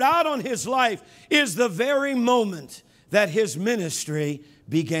was poured out on His life, is the very moment that His ministry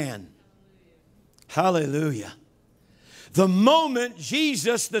began. Hallelujah. The moment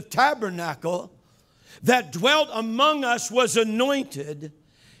Jesus, the tabernacle that dwelt among us, was anointed,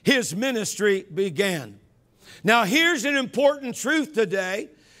 His ministry began. Now, here's an important truth today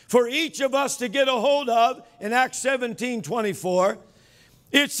for each of us to get a hold of in Acts 17:24.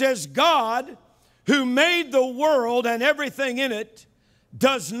 It says, God, who made the world and everything in it,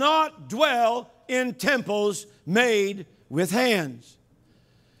 does not dwell in temples made with hands.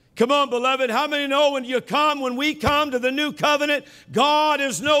 Come on, beloved. How many know when we come to the new covenant, God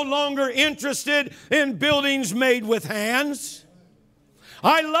is no longer interested in buildings made with hands?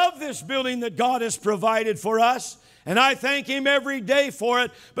 I love this building that God has provided for us, and I thank Him every day for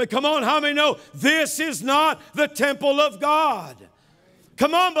it. But come on, how many know this is not the temple of God?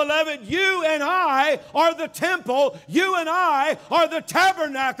 Come on, beloved, you and I are the temple. You and I are the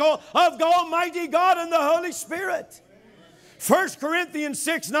tabernacle of the Almighty God and the Holy Spirit. 1 Corinthians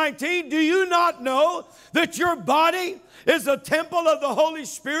 6:19, do you not know that your body is a temple of the Holy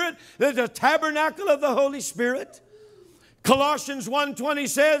Spirit, that the tabernacle of the Holy Spirit? Colossians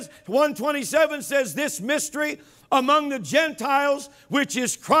 1:27 says, this mystery among the Gentiles, which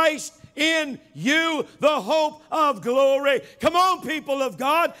is Christ in you, the hope of glory. Come on, people of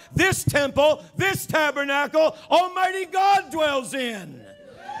God. This temple, this tabernacle, Almighty God dwells in.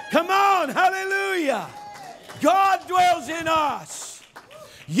 Come on, hallelujah. God dwells in us.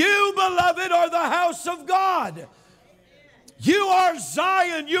 You, beloved, are the house of God. You are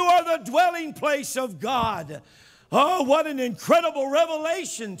Zion. You are the dwelling place of God. Oh, what an incredible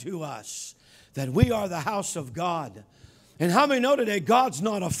revelation to us that we are the house of God. And how many know today God's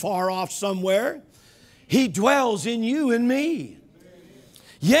not afar off somewhere? He dwells in you and me.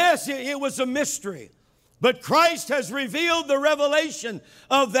 Yes, it was a mystery. But Christ has revealed the revelation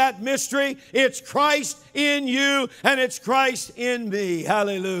of that mystery. It's Christ in you and it's Christ in me.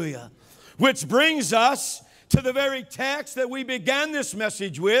 Hallelujah. Which brings us to the very text that we began this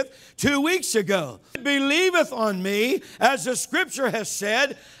message with 2 weeks ago. Believeth on me, as the scripture has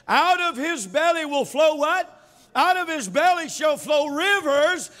said, out of his belly will flow what? Out of his belly shall flow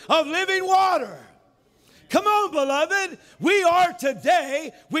rivers of living water. Come on, beloved. We are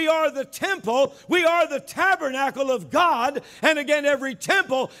today, we are the temple, we are the tabernacle of God. And again, every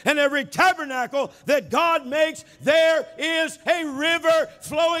temple and every tabernacle that God makes, there is a river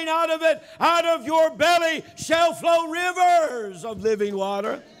flowing out of it. Out of your belly shall flow rivers of living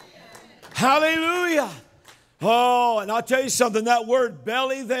water. Hallelujah. Oh, and I'll tell you something, that word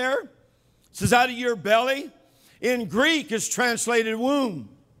belly there, it says out of your belly, in Greek is translated womb.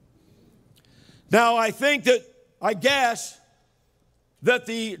 Now, I guess that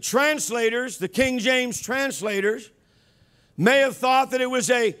the translators, the King James translators, may have thought that it was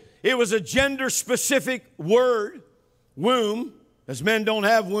a gender-specific word, womb, as men don't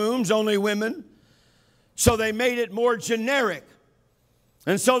have wombs, only women. So they made it more generic.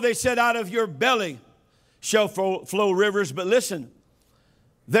 And so they said, out of your belly shall flow rivers. But listen,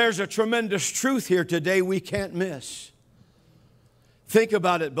 there's a tremendous truth here today we can't miss. Think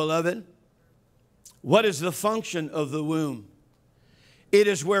about it, beloved. What is the function of the womb? It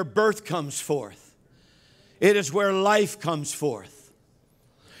is where birth comes forth. It is where life comes forth.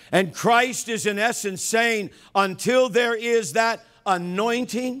 And Christ is in essence saying, until there is that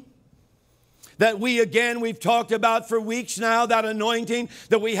anointing that we've talked about for weeks now, that anointing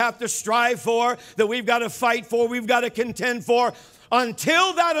that we have to strive for, that we've got to fight for, we've got to contend for,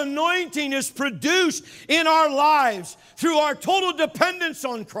 until that anointing is produced in our lives through our total dependence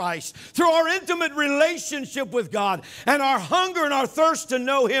on Christ, through our intimate relationship with God, and our hunger and our thirst to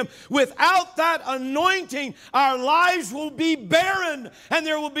know Him, without that anointing, our lives will be barren and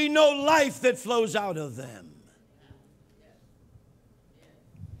there will be no life that flows out of them.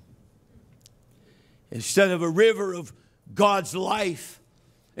 Instead of a river of God's life,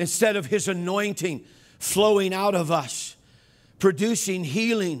 instead of His anointing flowing out of us, producing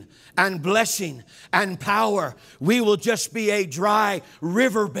healing and blessing and power, we will just be a dry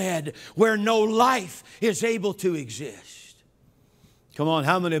riverbed where no life is able to exist. Come on,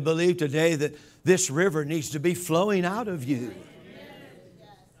 how many believe today that this river needs to be flowing out of you?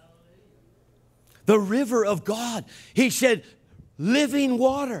 The river of God. He said, living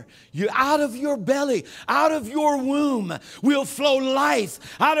water. You, out of your belly, out of your womb will flow life.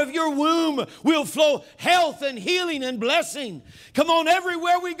 Out of your womb will flow health and healing and blessing. Come on,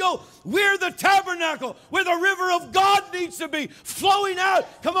 everywhere we go, we're the tabernacle where the river of God needs to be flowing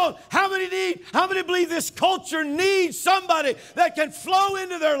out. Come on, how many believe this culture needs somebody that can flow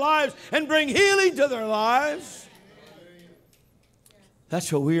into their lives and bring healing to their lives?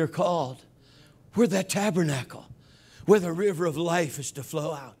 That's what we are called. We're that tabernacle where the river of life is to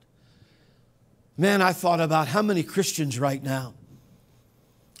flow out. Man, I thought about how many Christians right now,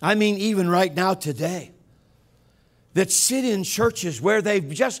 I mean even right now today, that sit in churches where they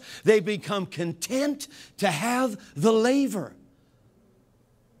become content to have the laver.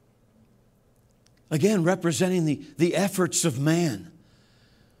 Again, representing the efforts of man,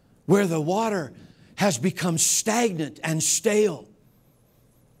 where the water has become stagnant and stale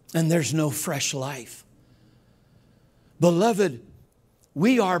and there's no fresh life. Beloved,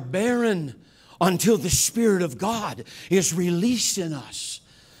 we are barren until the Spirit of God is released in us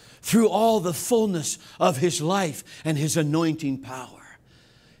through all the fullness of His life and His anointing power.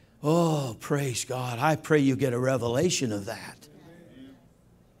 Oh, praise God. I pray you get a revelation of that.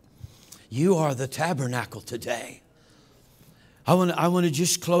 You are the tabernacle today. I want to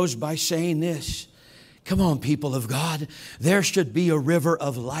just close by saying this. Come on, people of God. There should be a river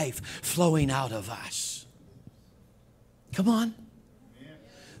of life flowing out of us. Come on.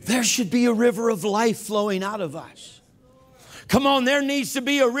 There should be a river of life flowing out of us. Come on, there needs to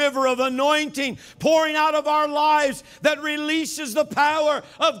be a river of anointing pouring out of our lives that releases the power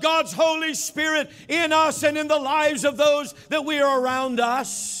of God's Holy Spirit in us and in the lives of those that we are around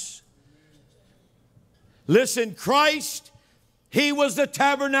us. Listen, Christ, He was the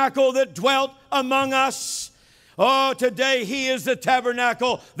tabernacle that dwelt among us. Oh, today He is the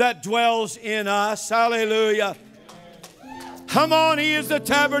tabernacle that dwells in us. Hallelujah. Come on, He is the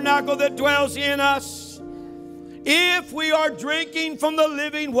tabernacle that dwells in us. If we are drinking from the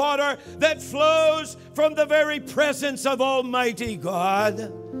living water that flows from the very presence of Almighty God.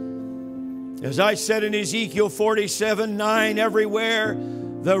 As I said in Ezekiel 47:9, everywhere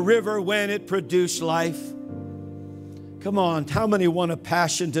the river went, it produced life. Come on, how many want a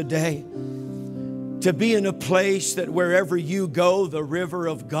passion today to be in a place that wherever you go, the river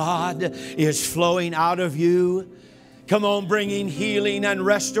of God is flowing out of you? Come on, bringing healing and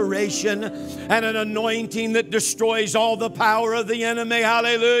restoration and an anointing that destroys all the power of the enemy.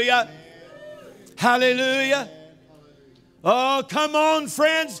 Hallelujah. Hallelujah. Oh, come on,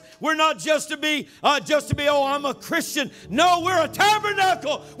 friends. We're not just to be, oh, I'm a Christian. No, we're a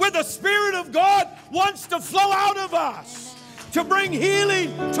tabernacle where the Spirit of God wants to flow out of us to bring healing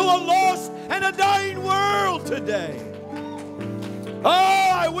to a lost and a dying world today.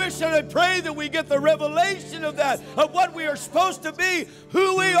 Oh, I wish and I pray that we get the revelation of that, of what we are supposed to be,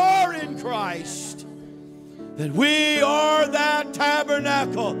 who we are in Christ. That we are that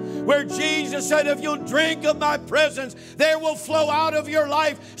tabernacle where Jesus said, if you'll drink of my presence, there will flow out of your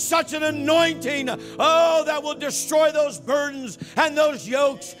life such an anointing, oh, that will destroy those burdens and those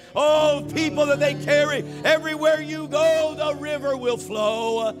yokes, oh, people that they carry. Everywhere you go, the river will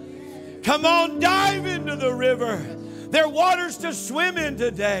flow. Come on, dive into the river. There are waters to swim in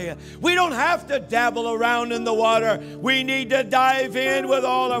today. We don't have to dabble around in the water. We need to dive in with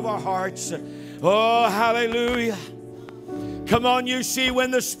all of our hearts. Oh, hallelujah. Come on, you see,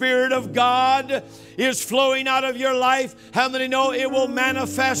 when the Spirit of God is flowing out of your life, how many know it will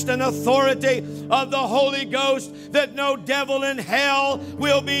manifest an authority of the Holy Ghost that no devil in hell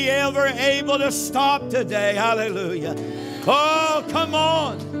will be ever able to stop today? Hallelujah. Oh, come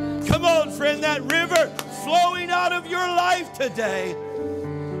on. Come on, friend, that river flowing out of your life today.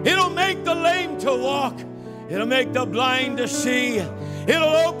 It'll make the lame to walk. It'll make the blind to see.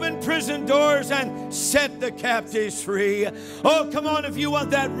 It'll open prison doors and set the captives free. Oh, come on, if you want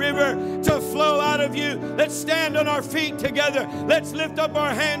that river to flow out of you, let's stand on our feet together. Let's lift up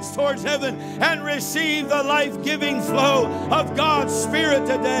our hands towards heaven and receive the life-giving flow of God's Spirit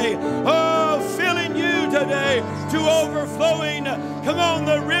today. Oh, filling you today to overflowing. Come on,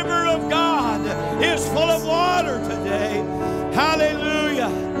 the river of God is full of water today. Hallelujah.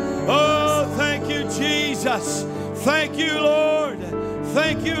 Oh, thank you, Jesus. Thank you, Lord.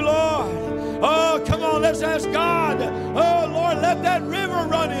 Thank you, Lord. Oh, come on, let's ask God. Oh, Lord, let that river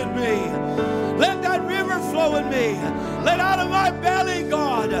run in me. Let that river flow in me. Let out of my belly,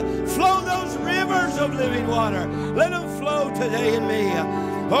 God, flow those rivers of living water. Let them flow today in me.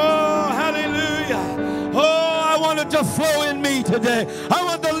 Oh, hallelujah. Oh, I want it to flow in me today. I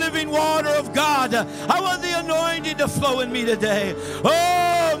want the living water of God. I want the anointing to flow in me today.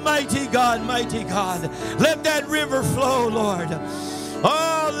 Oh, mighty God, mighty God. Let that river flow, Lord.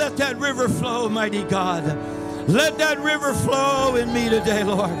 Oh, let that river flow, mighty God. Let that river flow in me today,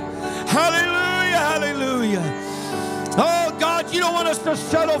 Lord. Hallelujah, hallelujah. Oh, God, you don't want us to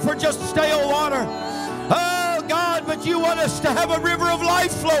settle for just stale water. Oh, God, but you want us to have a river of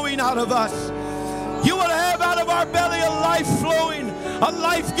life flowing out of us. You want to have out of our belly a life flowing, a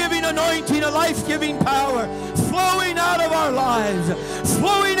life-giving anointing, a life-giving power flowing out of our lives,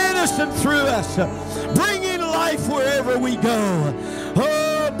 flowing in us and through us, bringing life wherever we go.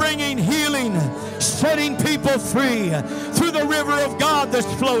 Oh, bringing healing, setting people free through the river of God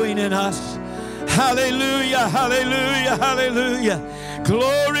that's flowing in us. Hallelujah, hallelujah, hallelujah.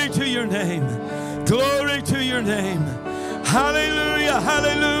 Glory to your name. Glory to your name. Hallelujah,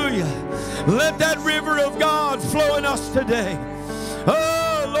 hallelujah. Let that river of God flow in us today.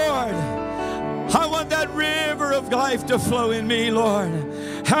 Oh, Lord, I want that river of life to flow in me, Lord.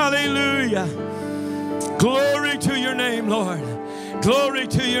 Hallelujah. Glory to your name, Lord. Glory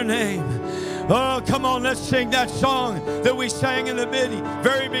to your name. Oh, come on, let's sing that song that we sang in the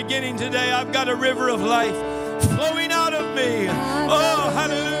very beginning today. I've got a river of life flowing out of me. Oh,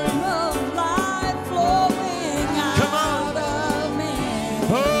 hallelujah. Come on.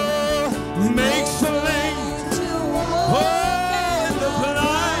 Oh, makes the lame to walk and the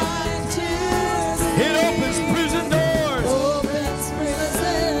blind. It opens prison doors.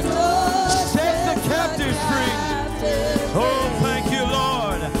 Set the captives free. Oh, thank you,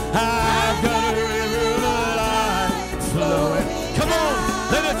 Lord. I've got a river of life flowing. Come on,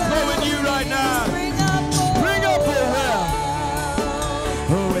 let it flow in you right now. Spring up a well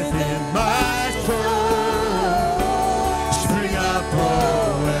within my soul. Spring up a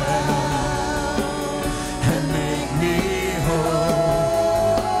well.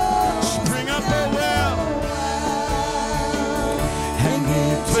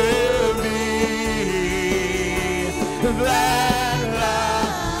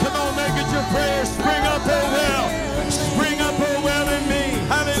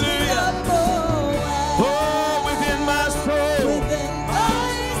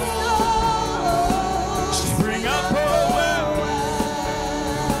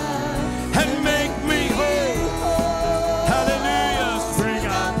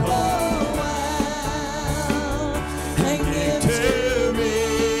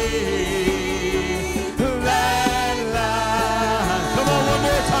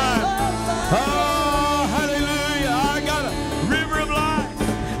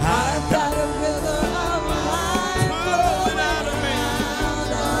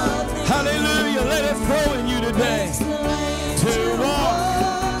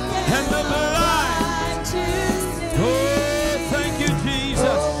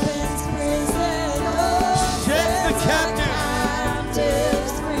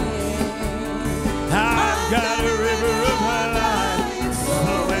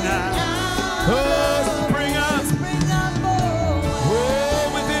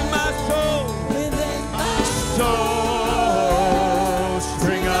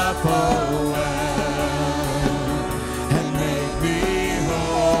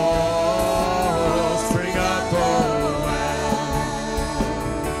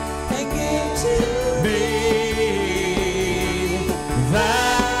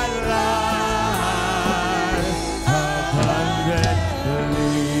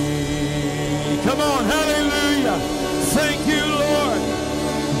 Come on, hallelujah. Thank you, Lord.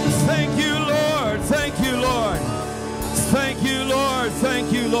 Thank you, Lord. Thank you, Lord. Thank you, Lord.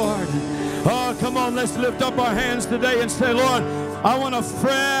 Thank you, Lord. Oh, come on, let's lift up our hands today and say, Lord, I want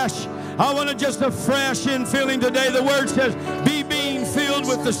just a fresh infilling today. The word says, be being filled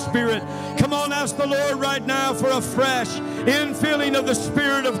with the Spirit. Come on, ask the Lord right now for a fresh infilling of the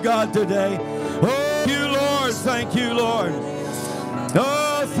Spirit of God today. Oh, thank you, Lord. Thank you, Lord.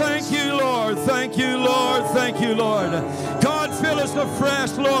 Oh, thank you, Lord. Thank you, Lord. Thank you, Lord. God, fill us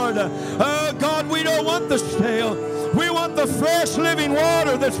afresh, Lord. Oh, God, we don't want the stale. We want the fresh living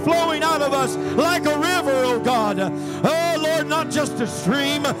water that's flowing out of us like a river, oh God. Oh, Lord, not just a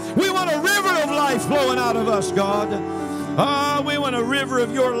stream. We want a river of life flowing out of us, God. Oh, we want a river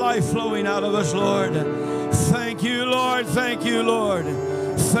of your life flowing out of us, Lord. Thank you, Lord. Thank you, Lord.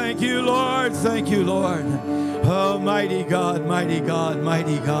 Thank you, Lord. Thank you, Lord. Oh, mighty God, mighty God,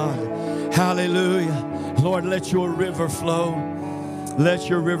 mighty God. Hallelujah. Lord, let your river flow. Let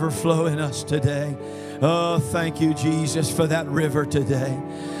your river flow in us today. Oh, thank you, Jesus, for that river today.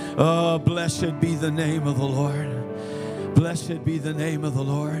 Oh, blessed be the name of the Lord. Blessed be the name of the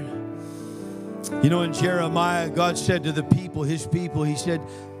Lord. You know, in Jeremiah, God said to the people, his people, he said,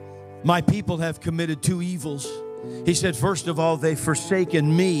 my people have committed two evils. He said, first of all, they've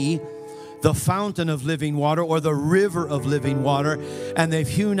forsaken me, the fountain of living water, or the river of living water, and they've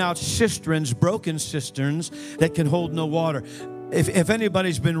hewn out cisterns, broken cisterns that can hold no water. If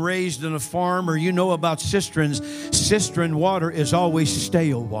anybody's been raised in a farm or you know about cisterns, cistern water is always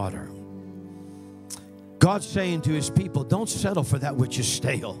stale water. God's saying to his people, don't settle for that which is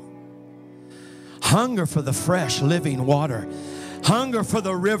stale. Hunger for the fresh living water. Hunger for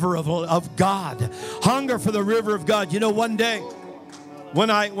the river of God. Hunger for the river of God. You know, one day when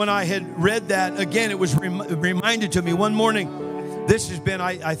I had read that, again, it was reminded to me one morning. This has been,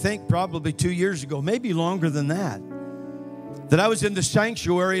 I think, probably 2 years ago, maybe longer than that I was in the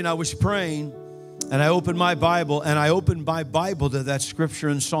sanctuary and I was praying and I opened my Bible to that scripture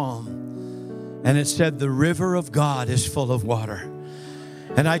and psalm. And it said, the river of God is full of water.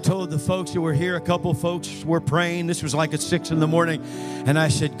 And I told the folks who were here, a couple folks were praying. This was like at 6 in the morning. And I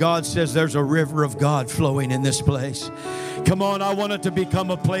said, God says there's a river of God flowing in this place. Come on, I want it to become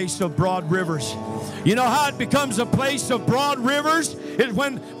a place of broad rivers. You know how it becomes a place of broad rivers? Is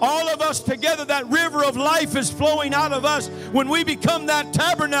when all of us together, that river of life is flowing out of us. When we become that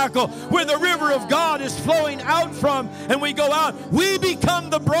tabernacle where the river of God is flowing out from and we go out, we become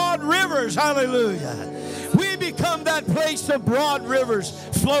the broad rivers. Hallelujah. We become that place of broad rivers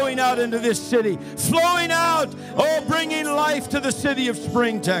flowing out into this city. Flowing out, oh, bringing life to the city of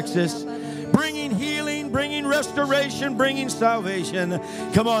Spring, Texas. Bringing healing, bringing restoration, bringing salvation.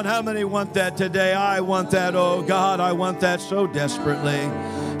 Come on, how many want that today? I want that, oh God, I want that so desperately.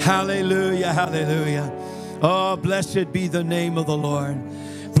 Hallelujah, hallelujah. Oh, blessed be the name of the Lord.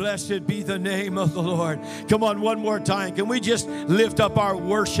 Blessed be the name of the Lord. Come on, one more time. Can we just lift up our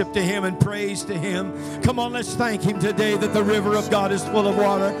worship to him and praise to him? Come on, let's thank him today that the river of God is full of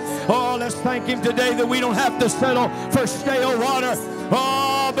water. Oh, let's thank him today that we don't have to settle for stale water.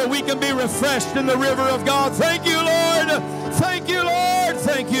 Oh, but we can be refreshed in the river of God. Thank you, Lord. Thank you, Lord.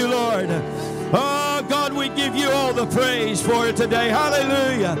 Thank you, Lord. Oh, God, we give you all the praise for it today.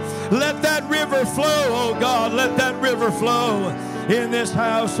 Hallelujah. Let that river flow, oh God. Let that river flow in this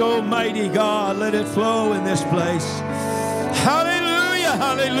house, almighty God. Let it flow in this place. Hallelujah,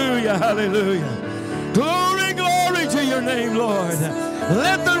 hallelujah, hallelujah. Glory, glory to your name, Lord.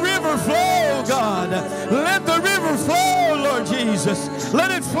 Let the river flow, God. Let the river flow, Lord Jesus.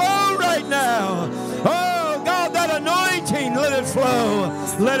 Let it flow right now. Oh, God, that anointing, let it flow.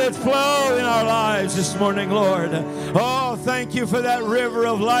 Let it flow in our lives this morning, Lord. Oh, thank you for that river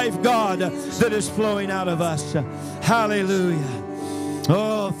of life, God, that is flowing out of us. Hallelujah.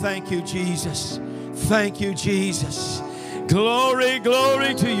 Oh, thank you, Jesus. Thank you, Jesus. Glory,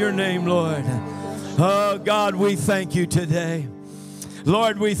 glory to your name, Lord. Oh, God, we thank you today.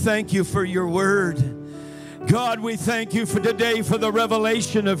 Lord, we thank you for your word. God, we thank you for today for the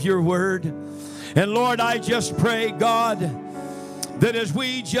revelation of your word. And Lord, I just pray, God, that as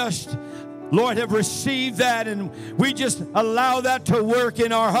we just, Lord, have received that and we just allow that to work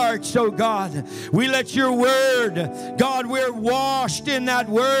in our hearts. Oh God, we let your word, God, we're washed in that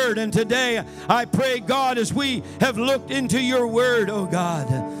word. And today I pray, God, as we have looked into your word, oh God,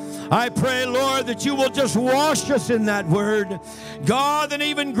 I pray, Lord, that you will just wash us in that word. God, an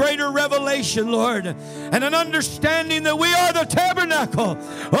even greater revelation, Lord, and an understanding that we are the tabernacle,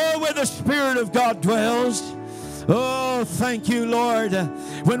 oh, where the Spirit of God dwells. Oh, thank you, Lord.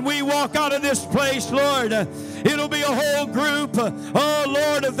 When we walk out of this place, Lord, It'll be a whole group, oh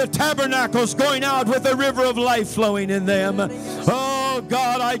Lord, of the tabernacles going out with a river of life flowing in them. Oh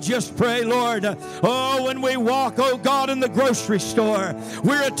God, I just pray, Lord, oh, when we walk, oh God, in the grocery store,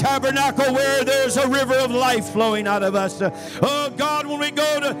 we're a tabernacle where there's a river of life flowing out of us. Oh God, when we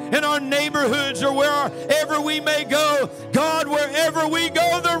go in our neighborhoods or wherever we may go, God, wherever we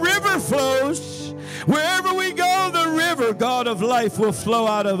go, the river flows. Wherever we go, the river, God, of life will flow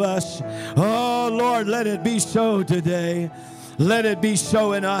out of us. Oh Lord, let it be so today. Let it be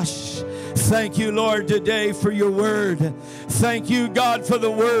so in us. Thank you, Lord, today for your word. Thank you, God, for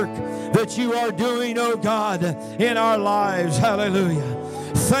the work that you are doing, oh God, in our lives. Hallelujah.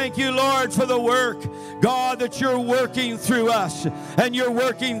 Thank you, Lord, for the work, God, that you're working through us and you're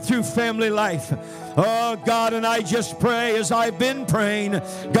working through family life. Oh, God, and I just pray as I've been praying,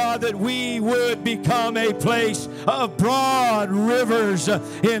 God, that we would become a place of broad rivers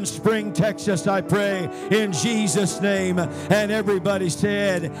in Spring, Texas, I pray, in Jesus' name. And everybody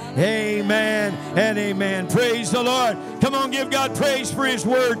said, amen and amen. Praise the Lord. Come on, give God praise for his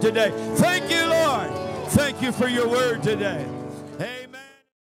word today. Thank you, Lord. Thank you for your word today.